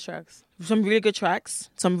some nice tracks. Some really good tracks,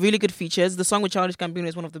 some really good features. The song with Childish Gambino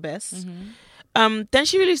is one of the best. Then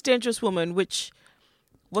she released Dangerous Woman, which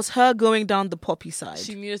was her going down the poppy side.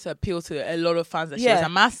 She needed to appeal to a lot of fans that she Yeah. was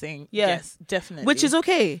amassing. Yeah. Yes, definitely. which is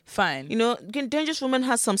okay. fine. You know, again, Dangerous Woman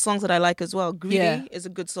has some songs that I like as well. Greedy Yeah. is a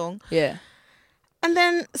good song. Yeah. And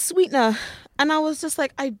then Sweetener. And I was just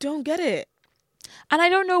like, I don't get it. And I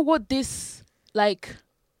don't know what this, like,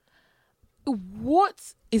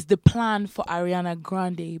 what is the plan for Ariana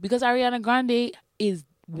Grande? Because Ariana Grande is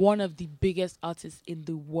one of the biggest artists in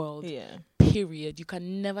the world. Yeah. Period. You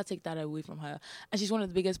can never take that away from her. And she's one of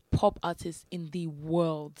the biggest pop artists in the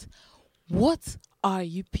world. What are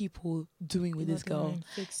you people doing with this girl?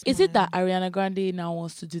 Fix Is it mine. that Ariana Grande now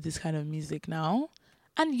wants to do this kind of music now?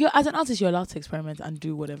 And you're as an artist, you're allowed to experiment and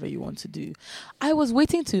do whatever you want to do. I was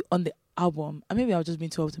waiting to on the album, and maybe I was just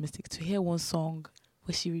being too optimistic, to hear one song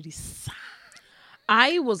where she really sang.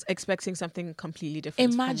 I was expecting something completely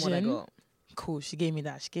different from what I Imagine. got. Cool, she gave me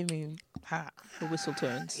that. She gave me The whistle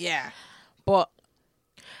tones. yeah. But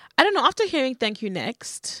I don't know. After hearing "Thank You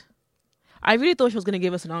Next," I really thought she was going to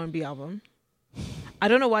give us an R&B album. I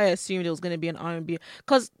don't know why I assumed it was going to be an R&B.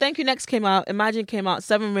 Because "Thank You Next" came out, "Imagine" came out,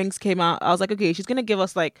 "Seven Rings" came out. I was like, okay, she's going to give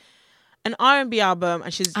us like an R&B album,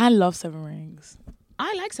 and I love Seven Rings.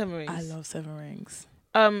 I like Seven Rings. I love Seven Rings.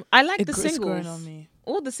 I like the It's singles. growing on me.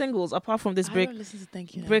 All the singles, apart from this I break don't listen to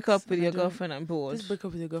Thank You break Next, up with and I your don't- girlfriend and bored. This break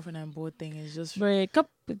up with your girlfriend and bored thing is just Break up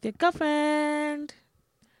with your girlfriend,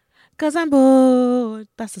 'cause I'm bored.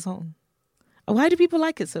 That's the song. Why do people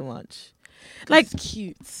like it so much? Like, it's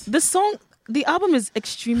cute. the song, the album is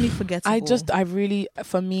extremely forgettable. I really,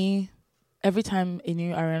 for me, every time a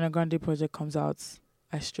new Ariana Grande project comes out,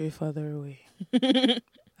 I stray further away.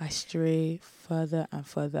 I stray further and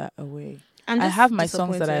further away. I'm I just have my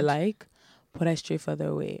songs that I disappointed. like, but I stray further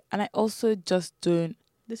away. And I also just don't.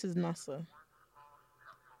 This is NASA.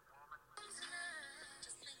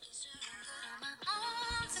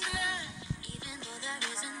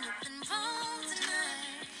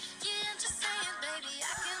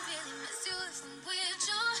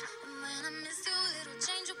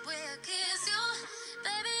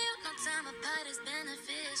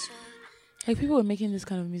 Like, people were making this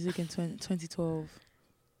kind of music in 2012.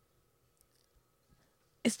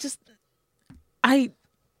 It's just, I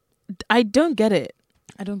don't get it.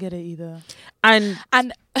 I don't get it either. And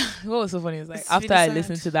What was so funny is, like, It's after really I sad.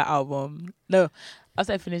 listened to that album,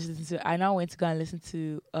 after I finished listening to it, I now went to go and listen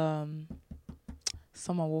to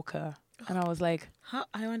Summer Walker. And I was like, how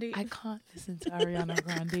I wonder. I can't listen to Ariana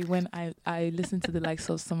Grande when I listen to the likes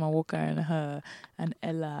of Summer Walker and her and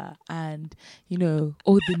Ella and, you know,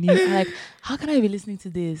 all the new, I'm like, how can I be listening to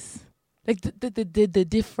this? Like, the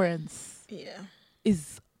difference Yeah.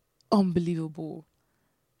 is unbelievable.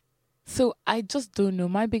 So I just don't know.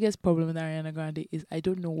 My biggest problem with Ariana Grande is I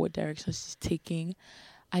don't know what direction she's taking.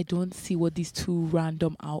 I don't see what these two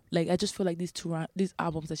random out. Like, I just feel like these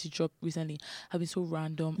albums that she dropped recently have been so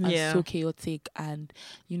random and Yeah. so chaotic and,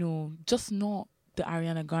 you know, just not the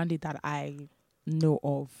Ariana Grande that I know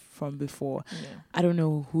of from before. Yeah. I don't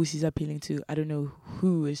know who she's appealing to. I don't know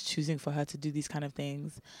who is choosing for her to do these kind of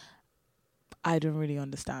things. I don't really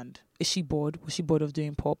understand. Is she bored? Was she bored of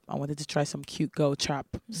doing pop and wanted to try some cute girl trap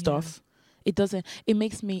stuff? It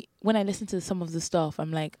makes me, when I listen to some of the stuff,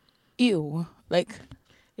 I'm like, ew. Like,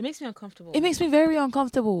 It makes me uncomfortable. it makes me very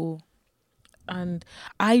uncomfortable. And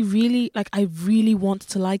I really want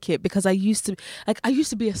to like it because I used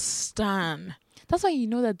to be a stan. That's why you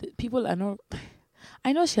know that the people are not.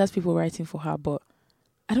 I know she has people writing for her, but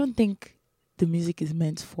I don't think the music is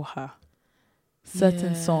meant for her.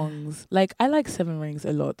 Certain Yeah. songs, like I like Seven Rings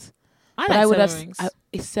a lot. I But like would Seven have Rings.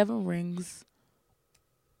 a Seven Rings,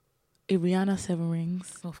 a Rihanna Seven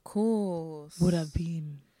Rings Of course. would have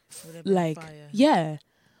been Would have been like, fire. yeah,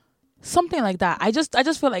 something like that. I just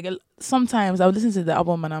feel like sometimes I would listen to the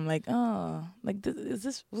album and I'm like, oh, like was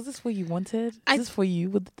this what you wanted? Is this for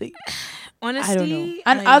you? Honestly, I don't know.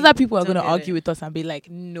 And I other people are don't going to get argue it. with us and be like,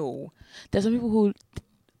 no. There's some people who,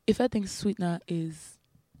 if I think Sweetener is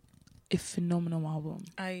a phenomenal album,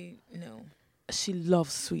 I know. she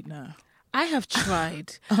loves Sweetener. I have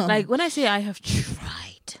tried. Like, when I say I have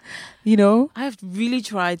tried, You know? I have really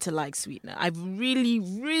tried to like Sweetener. I've really,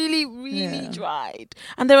 really, really Yeah. tried.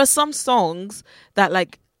 And there are some songs that,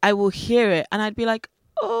 like, I will hear it and I'd be like,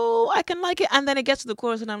 oh, I can like it. And then it gets to the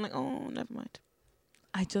chorus and I'm like, oh, never mind.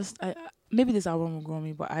 I maybe this album will grow on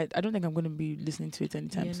me, but I don't think I'm going to be listening to it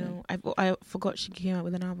anytime You soon. know, I forgot she came out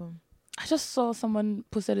with an album. I just saw someone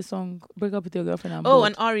posted a song, Break Up With Your Girlfriend. I'm Oh, Bored.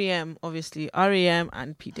 and R.E.M., obviously. R.E.M.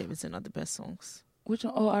 and Pete Davidson are the best songs. Which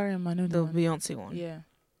one? Oh, R.E.M. I know The the one. Beyonce one. Yeah.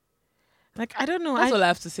 Like, I don't know. That's all I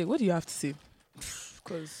have to say. What do you have to say?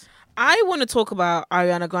 Because I want to talk about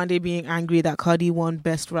Ariana Grande being angry that Cardi won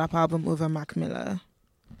Best Rap Album over Mac Miller.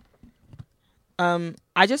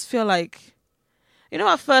 I just feel like, you know,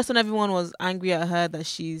 at first when everyone was angry at her that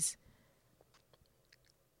she's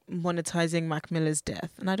monetizing Mac Miller's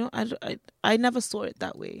death, and I never saw it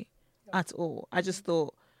that way at all. I just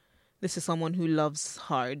thought this is someone who loves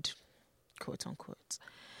hard, quote unquote,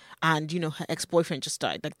 and you know her ex-boyfriend just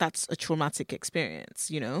died. Like, that's a traumatic experience,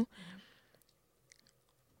 you know.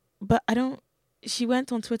 But she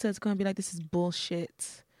went on Twitter to go and be like, this is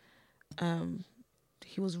bullshit.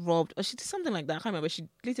 He was robbed. Or she did something like that. I can't remember. She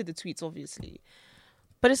deleted the tweets, obviously.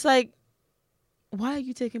 But it's like, why are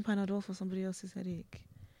you taking Panadol for somebody else's headache?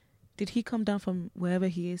 Did he come down from wherever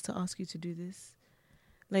he is to ask you to do this?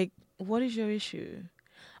 Like, what is your issue?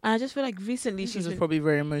 And I just feel like recently She she's was been, probably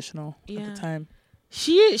very emotional at Yeah. the time.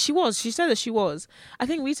 she was. She said that she was. I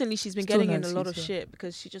think recently she's been Still getting in a knows lot of she's shit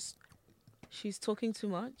because she's talking too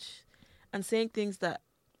much and saying things that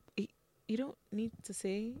you don't need to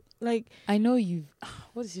say. Like, I know you've.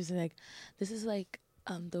 What is she saying? Like, this is like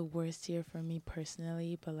the worst year for me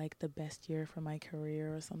personally, but like the best year for my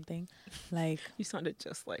career or something. Like, you sounded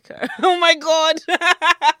just like her. Oh my god.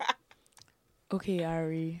 okay,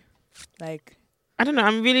 Ari, like I don't know.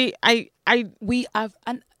 I'm really. we have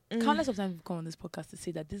and countless of times we've come on this podcast to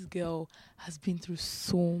say that this girl has been through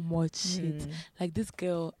so much shit. Like, this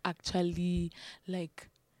girl actually, like,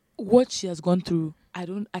 what she has gone through. I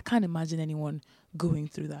can't imagine anyone going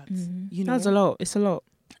through that. You know, That's a lot. It's a lot.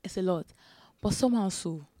 it's a lot. But somehow,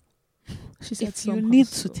 so She said if you somehow need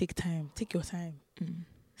so. to take your time,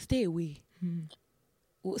 stay away.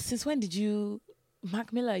 Since when did you,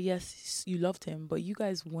 Mac Miller? Yes, you loved him, but you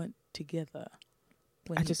guys weren't together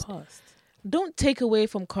when he passed. Don't take away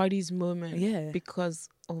from Cardi's moment. Yeah, Because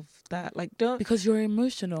of that. Like, don't. because you're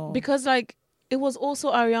emotional. Because, like, it was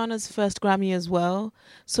also Ariana's first Grammy as well.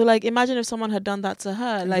 So, like, imagine if someone had done that to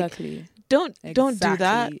her. Like, exactly. don't do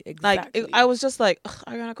that. Exactly. Like, I was just like, ugh,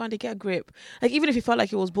 Ariana Grande, get a grip. Like, even if you felt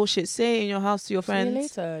like it was bullshit, say it in your house to your See you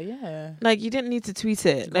friends. later. Yeah. Like, you didn't need to tweet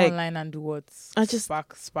it. Go Like, online and do what? I just-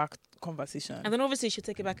 spark conversation. and then obviously she'll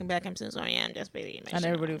take it back and back. I'm so sorry, I'm just really emotional. And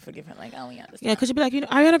everybody will forgive her. Like, oh, we understand. Yeah, because you'd be like,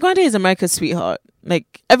 Ariana Grande is America's sweetheart.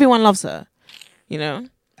 Like, everyone loves her. You know?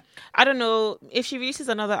 I don't know. If she releases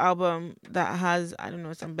another album that has, I don't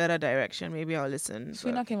know, some better direction, maybe I'll listen.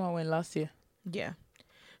 Sweetener came out when last year. Yeah.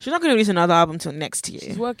 She's not going to release another album till next year.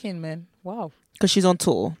 She's working, man. Wow. Because she's on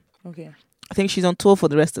tour. Okay. I think she's on tour for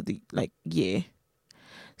the rest of the, like, year.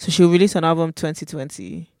 So she'll release an album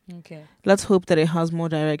 2020. Okay. Let's hope that it has more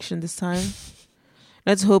direction this time.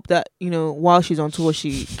 Let's hope that, while she's on tour,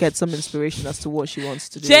 she gets some inspiration as to what she wants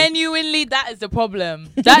to do. Genuinely, that is the problem.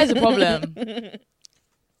 That is the problem.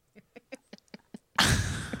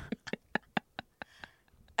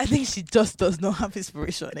 I think she just does not have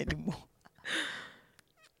inspiration anymore.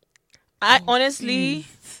 I honestly,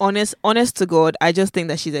 honest to God, I just think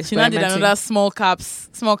that she's She now experimenting. did another small caps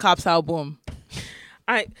album.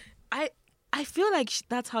 I feel like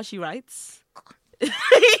that's how she writes. I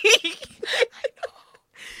know.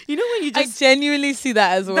 You know when you I just genuinely see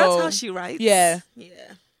that as well. that's how she writes. Yeah.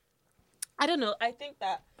 I don't know. I think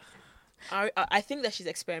that she's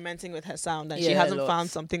experimenting with her sound and she Yeah, hasn't lots. found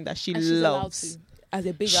something that she And she's allowed loves. to. As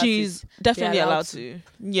a big She's artist, definitely they're allowed to.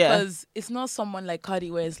 Yeah. Because it's not someone like Cardi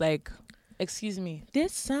where it's like, excuse me.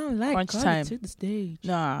 This sound like Crunch Cardi time. to the stage.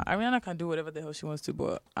 Nah, Ariana can do whatever the hell she wants to,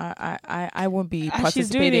 but I won't be As she's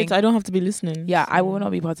doing participating. it, I don't have to be listening. Yeah, I So- will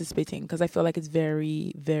not be participating because I feel like it's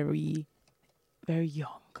very, very, very young.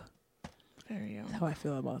 Very young. That's how I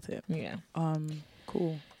feel about it. Yeah.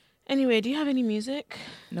 Cool. Anyway, do you have any music?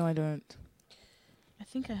 No, I don't. I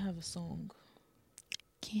think I have a song.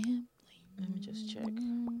 Can't. Let me just check.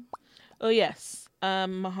 Oh yes.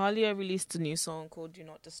 Mahalia released a new song called "Do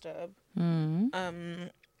Not Disturb,"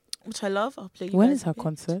 which I love. I'll play you. When guys is her a bit.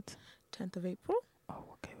 concert? 10th of April. Oh,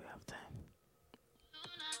 okay, we have time.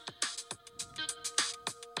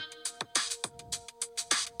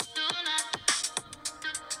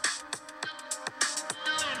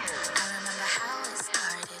 I remember how it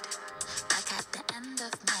started, back at the end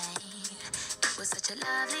of May. It was such a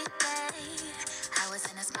lovely day. I was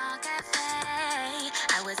in a small cafe.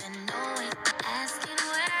 I was in no way asking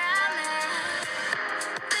where I'm at.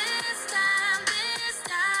 This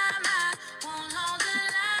time, I won't hold the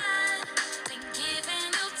line. Been giving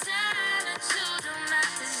you time that you do not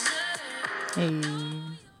deserve.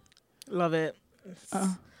 Hey. Love it.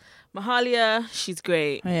 Mahalia, she's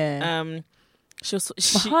great. Yeah. She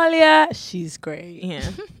Mahalia, she's great. yeah.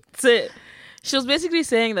 So she was basically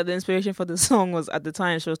saying that the inspiration for the song was at the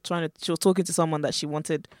time she was talking to someone that she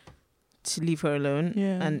wanted to leave her alone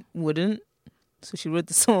Yeah. and wouldn't. So she wrote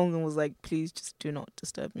the song and was like, "Please just do not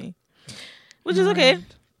disturb me," which is okay.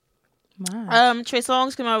 Mad. Trey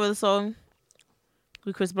Songz came out with a song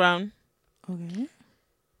with Chris Brown. Okay.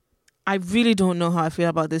 I really don't know how I feel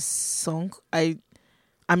about this song.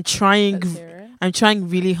 I'm trying Let's hear it. I'm trying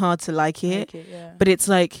really hard to like it, Like it, yeah. but it's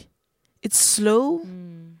like it's slow,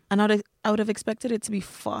 Mm. and I would have expected it to be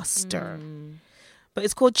faster. Mm. But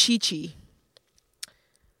it's called Chi Chi.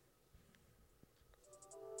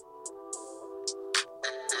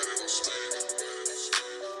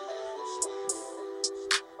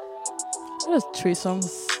 Why does Trey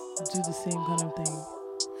Songz do the same kind of thing?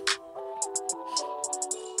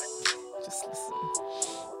 Just listen.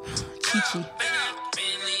 Chi.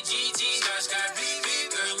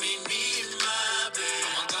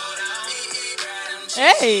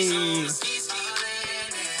 Hey.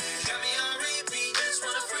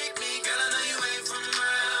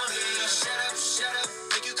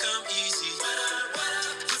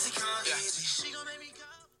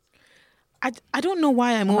 I don't know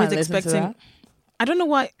why I'm always might listen to expecting. that. I don't know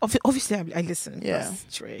why. Obviously, I listen. Yeah. That's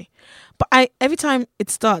Trey. But every time it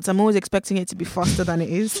starts, I'm always expecting it to be faster than it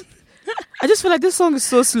is. I just feel like this song is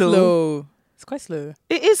so slow. Slow. It's quite slow.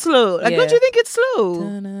 It is slow. Like, Yeah. don't you think it's slow?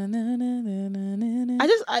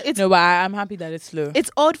 It's No, but I'm happy that it's slow.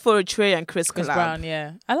 it's odd for a Trey and Chris Chris collab. Brown,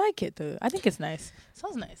 yeah. I like it though. I think it's nice.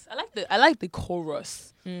 Sounds nice. I like the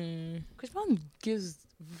chorus. Chris Brown gives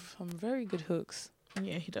some very good hooks.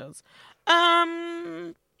 Yeah, he does.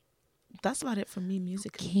 That's about it for me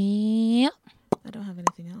musically. Yeah. I don't have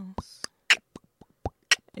anything else.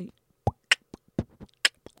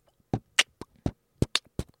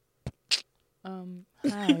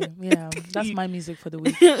 Hi. Yeah, that's my music for the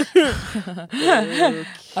week.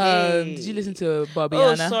 Okay. Did you listen to Oh,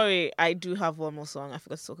 Barbiana? sorry. I do have one more song I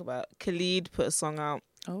forgot to talk about. Khalid put a song out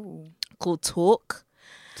Oh, called Talk.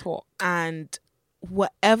 talk. And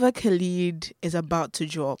whatever Khalid is about to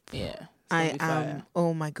drop, Yeah. it's I gonna be fire. am,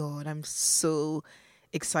 oh my God, I'm so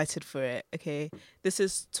excited for it. Okay. This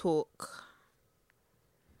is Talk.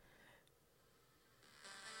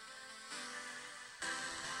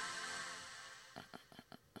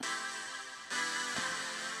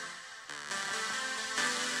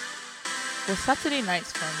 Was Saturday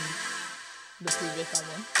Nights from the previous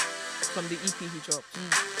album? From the EP he dropped.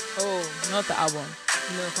 Oh, not the album.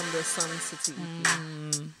 No, from the Sun City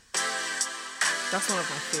EP. That's one of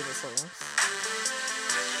my favorite songs.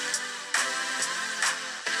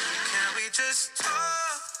 Can we just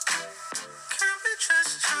talk? Can we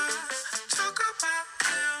just talk about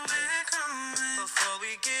where we're going before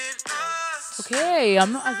we get lost? Okay,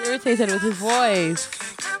 I'm not as irritated with his voice.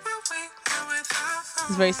 Can't get where we are without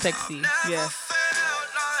It's very sexy. Yeah. felt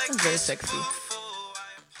like It's very sexy.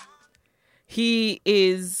 He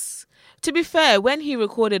is, to be fair, when he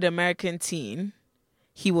recorded American Teen,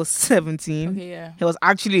 he was 17. Okay, yeah. He was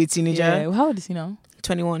actually a teenager. Yeah. Well, how old is he now?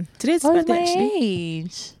 21. Today's his Oh, he's birthday, my actually.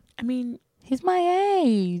 age. I mean, He's my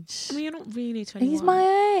age. you're not really 21. He's my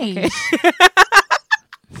age.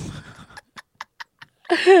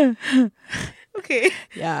 Okay.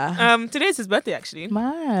 Yeah. Today's his birthday, actually.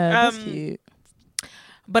 Man, that's cute.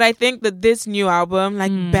 But I think that this new album,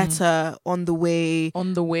 like Better, On the Way,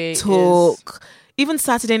 On the way Talk, even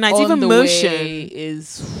Saturday Nights, is, even on the Motion. way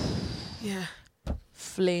is Yeah.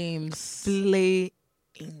 flames.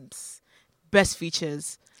 Flames. Best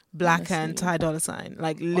features. Black and Honestly. Ty Dolla $ign.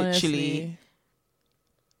 Like, literally. Honestly,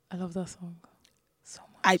 I love that song so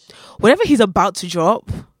much. Whatever he's about to drop,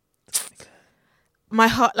 my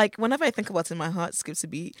heart, like, whenever I think about it, my heart skips a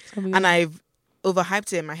beat. It's gonna be And I've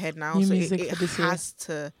overhyped it in my head now. New So music it for this year. has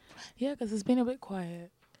to. Yeah, because it's been a bit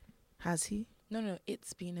quiet. Has he? No,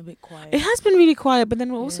 it's been a bit quiet. It has been really quiet, but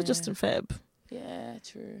then we're also Yeah. just in Feb. Yeah,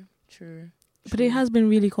 true. But it has been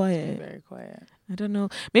really It's been quiet. very quiet. I don't know.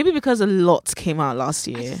 Maybe because a lot came out last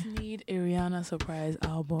I year. just need a Rihanna surprise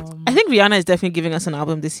album. I think Rihanna is definitely giving us an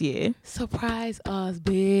album this year. Surprise us,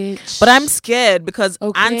 bitch. But I'm scared because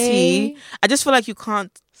okay. Auntie, I just feel like you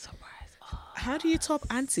can't. Surprise us. How do you top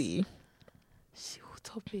Auntie? She will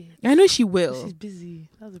top it. I know she will. She's busy.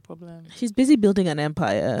 That's the problem. She's busy building an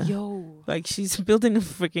empire. Yo. Like, she's building a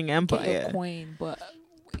freaking Get your empire. coin, but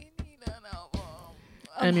we need an album.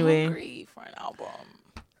 I'm Anyway. hungry for an album.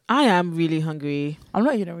 I am really hungry. I'm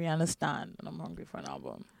not even a Rihanna stan, and I'm hungry for an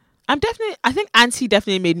album. I think Auntie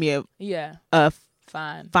definitely made me Yeah, a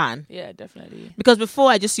fan. fan. Yeah, definitely. Because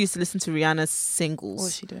before I just used to listen to Rihanna's singles.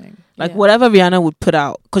 What's she doing? Like Yeah. whatever Rihanna would put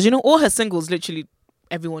out. Because all her singles literally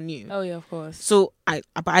everyone knew. Oh yeah, of course. So the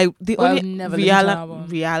Well, only I've never listened to her album.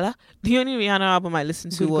 the only Rihanna album I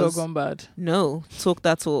listened to Good Girl was Gone Bad. No, Talk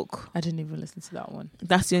That Talk. I didn't even listen to that one.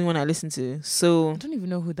 That's the only one I listened to. So I don't even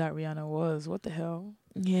know who that Rihanna was. What the hell?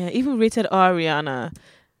 yeah, even Rated R Rihanna.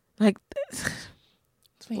 Like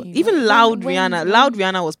When- even Loud when- Rihanna. when- Loud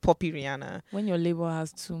Rihanna was poppy Rihanna. When your label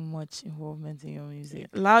has too much involvement in your music.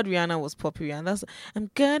 Loud Rihanna was poppy Rihanna. That's I'm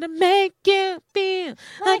gonna make you feel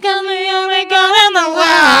like I'm the only girl in the world.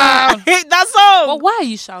 I hate that song. But why are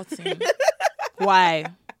you shouting? Why?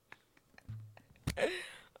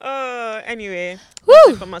 Anyway. Woo!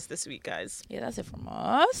 That's it from us this week, guys. Yeah, that's it from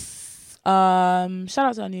us. Shout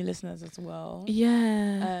out to our new listeners as well.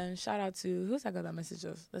 Yeah. Shout out to who's that girl that messaged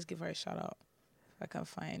us? Let's give her a shout out. If I can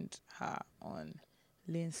find her on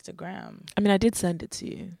the Instagram. I mean, I did send it to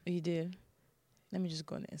you. Oh, you did? Let me just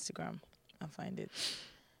go on the Instagram and find it.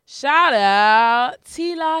 Shout out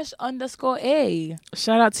T-Lash_A.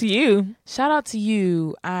 Shout out to you. Shout out to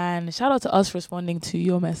you, and shout out to us for responding to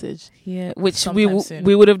your message. Yeah, which Sometime soon.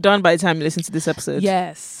 we would have done by the time you listen to this episode.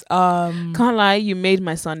 Yes. Can't lie, you made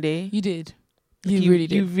my Sunday. You did. You really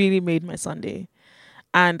did. You really made my Sunday.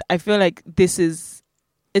 And I feel like it's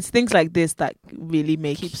things like this that really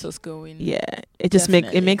Keeps us going. Yeah, it just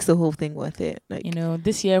makes the whole thing worth it. Like,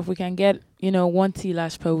 this year if we can get one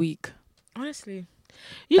T-Lash per week. Honestly,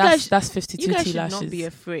 that's 52 you guys T-Lashes. should not be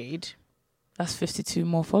afraid. That's 52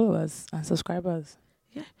 more followers and subscribers.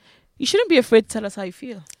 Yeah, you shouldn't be afraid to tell us how you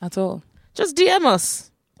feel at all. Just DM us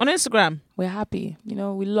on Instagram. We're happy.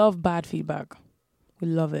 We love bad feedback. We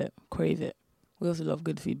love it, crave it. We also love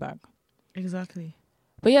good feedback. Exactly.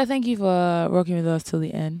 But yeah, thank you for rocking with us till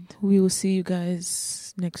the end. We will see you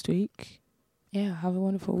guys next week. Yeah, have a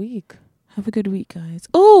wonderful week. Have a good week, guys.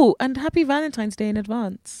 Oh, and happy Valentine's Day in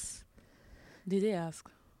advance. Did they ask?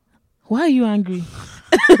 Why are you angry?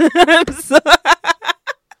 I'm so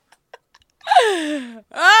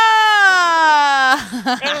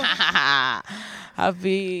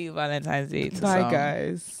Happy Valentine's Day to Bye, some.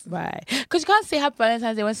 guys. Bye. Because you can't say happy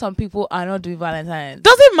Valentine's Day when some people are not doing Valentine's.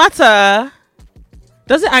 Does it matter?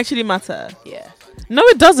 Does it actually matter? Yeah. No,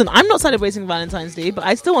 it doesn't. I'm not celebrating Valentine's Day, but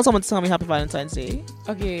I still want someone to tell me happy Valentine's Day.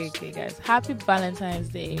 Okay, guys. Happy Valentine's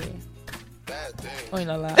Day. Oh,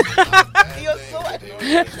 la la. You're so annoying.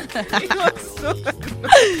 You're so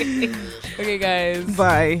annoying. Okay, guys.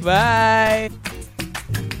 Bye. Bye.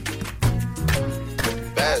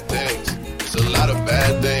 Bad things. It's a lot of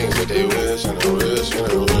bad things that they wish and they wish and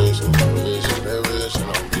they wish and they wish and they wish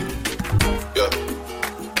on me. Yeah.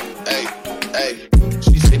 Hey.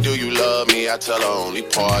 She said, do you love me? I tell her only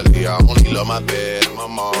partly. I only love my bed and my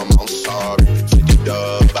mom. I'm sorry. 50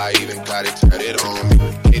 dub, I even got it tatted on me.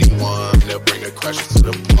 81, they'll bring the crushes to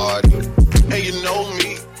the party. Hey, you know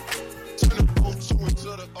me. Turn the 02 into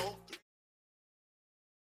the 0.